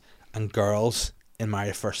guys and girls in Married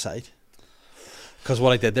at First Sight. Because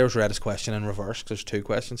what I did there was read his question in reverse. 'Cause there's two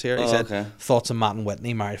questions here. He Oh, said okay. thoughts on Matt and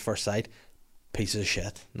Whitney Married at First Sight. Pieces of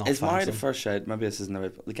shit. Not Is Married fancy. at First Sight? Maybe this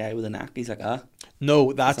isn't the guy with the knack. He's like,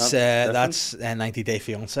 No, that's different? that's 90 Day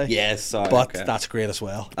Fiance. yes, sorry. But okay. that's great as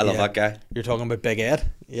well. I love Yeah. that guy. You're talking about Big Ed.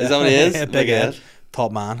 Yeah. Is that what he is? Big Big Ed. Ed.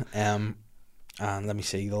 Top man. And let me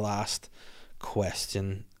see, the last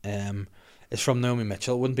question is from Naomi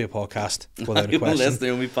Mitchell. It wouldn't be a podcast without a List question.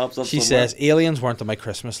 Naomi pops up She somewhere. says, aliens weren't on my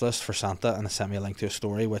Christmas list for Santa, and they sent me a link to a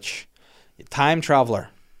story, which, time traveller,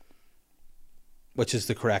 which is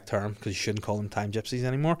the correct term, because you shouldn't call them time gypsies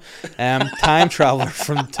anymore. Time traveller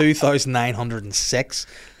from 2906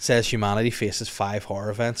 says humanity faces 5 horror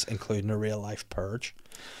events, including a real-life purge.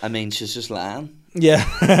 I mean, she's just lying. Yeah,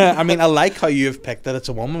 I mean, I like how you've picked it. It's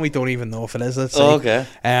a woman. We don't even know if it is. Let's see. Oh, okay.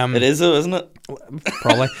 It It is though, isn't it?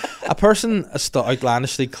 probably a person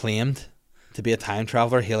outlandishly claimed to be a time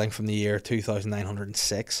traveler hailing from the year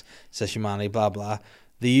 2906, says humanity, blah, blah.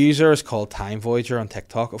 The user is called Time Voyager on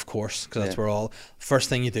TikTok, of course, because that's where all... First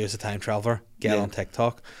thing you do as a time traveler, get on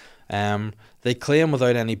TikTok. They claim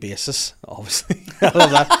without any basis, obviously. I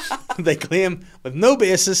love that. They claim with no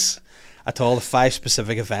basis at all the 5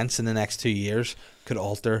 specific events in the next 2 years could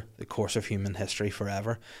alter the course of human history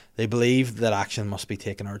forever. They believe that action must be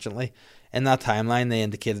taken urgently. In that timeline, they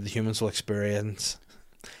indicated that humans will experience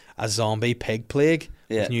a zombie pig plague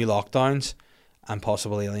with new lockdowns and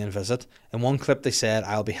possible alien visit. In one clip, they said,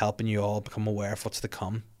 "I'll be helping you all become aware of what's to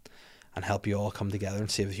come and help you all come together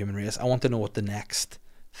and save the human race." I want to know what the next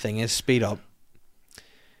thing is. Speed up.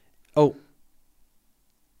 Oh,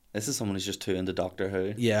 This is someone who's just too into Doctor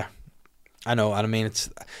Who. yeah. I know, and I mean,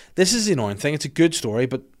 this is the annoying thing. It's a good story,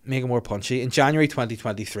 but make it more punchy. In January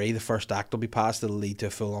 2023, the first act will be passed. It'll lead to a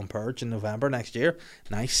full-on purge in November next year.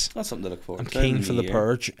 Nice. That's something to look forward I'm to. keen for the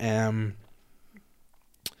purge. And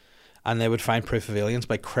they would find proof of aliens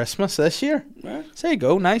by Christmas this year. Right. So there you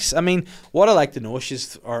go, nice. I mean, what I like to know is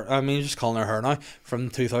just calling her now, from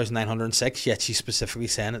 2906, yet she's specifically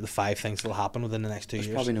saying that the 5 things will happen within the next 2 years.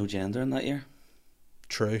 There's probably no gender in that year.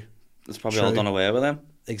 True. It's probably all done away with them.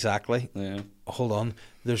 Exactly. Yeah. Hold on.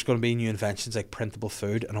 There's going to be new inventions like printable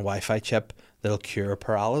food and a Wi-Fi chip that'll cure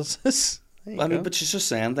paralysis. I mean, but she's just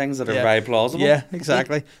saying things that are very plausible. Yeah,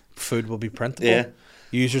 exactly. Food will be printable. Yeah.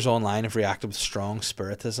 Users online have reacted with strong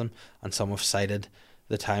spiritism, and some have cited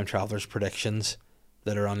the time travelers' predictions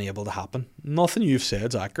that are unable to happen. Nothing you've said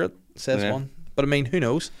is accurate, says one. But I mean, who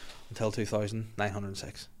knows? Until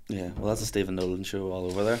 2906. Yeah, well, that's a Stephen Nolan show all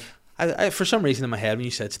over there. I for some reason in my head when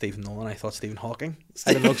you said Stephen Nolan, I thought Stephen Hawking.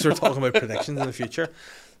 I don't know, because we're talking about predictions in the future.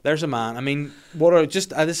 There's a man. I mean,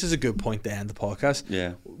 this is a good point to end the podcast.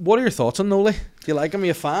 Yeah. What are your thoughts on Noli? Do you like him? Are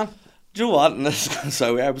you a fan? Do you know what? And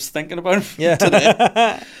I was thinking about him today.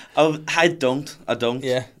 I don't.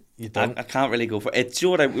 Yeah, you don't. I can't really go for it. Do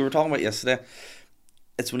you know what we were talking about yesterday?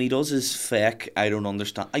 It's when he does his fake, I don't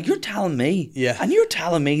understand. You're telling me. Yeah. And you're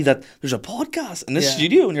telling me that there's a podcast in this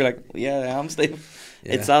studio, and you're like, yeah, I am, Steve.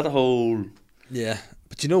 Yeah. It's that whole... Yeah.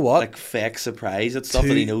 But you know what? Like fake surprise. It's stuff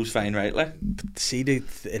that he knows fine rightly. See,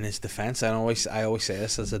 in his defence, I always say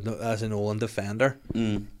this as a Nolan defender.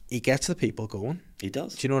 He gets the people going. He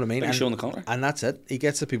does. Do you know what I mean? Like showing the country. And that's it. He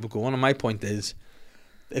gets the people going. And my point is,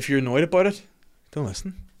 if you're annoyed about it, don't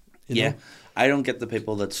listen. You know? I don't get the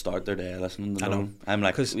people that start their day listening to Nolan. I'm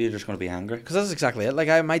like, we're just going to be angry. Because that's exactly it.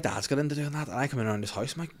 Like, my dad's got into doing that, and I come in around his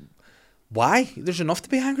house, I'm like, why? There's enough to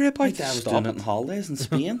be angry about. My dad was doing it on holidays in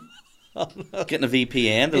Spain. Getting a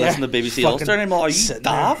VPN to listen to BBC Ulster anymore. Are you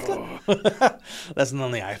daft? Listen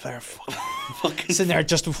on the iPlayer. Fucking sitting there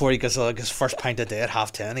just before he gets his first pint a day at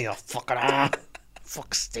 10:30. He's fucking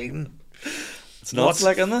fuck Stephen. It's nuts,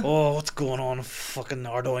 like, isn't it? Oh, what's going on in fucking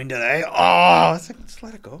Ardoyne today? Oh, it's like, just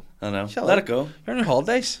let it go. I know. Let it go. You're on your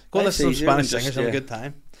holidays. Go listen to some Spanish singers, have a good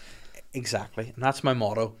time. Exactly. And that's my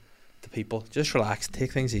motto to people. Just relax,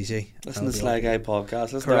 take things easy. Listen to Sly Guy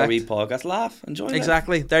podcast, listen to our wee podcast, laugh, enjoy life.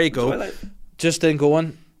 Exactly. There you go. Just in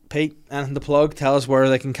going, Pete, anything to plug? Tell us where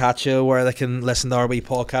they can catch you, where they can listen to our wee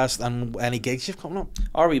podcast, and any gigs you've coming up.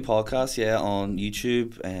 Our wee podcast, on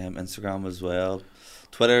YouTube, Instagram as well.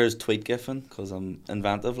 Twitter is TweetGiffen, because I'm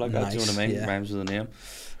inventive like that. Do you know what I mean? Yeah. Rhymes with the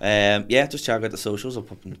name. Just check out the socials. I'll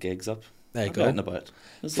put gigs up. There you go. Out and about.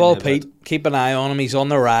 Follow Pete. Keep an eye on him. He's on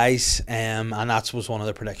the rise. And that was one of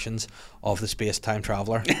the predictions of the Space Time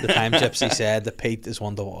Traveller. The Time Gypsy said that Pete is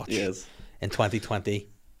one to watch. Yes. In 2020.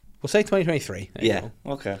 We'll say 2023.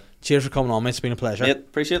 Okay. Cheers for coming on, mate. It's been a pleasure.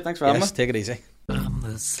 Appreciate it. Thanks for having me. Take it easy. I'm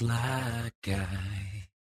the sly guy.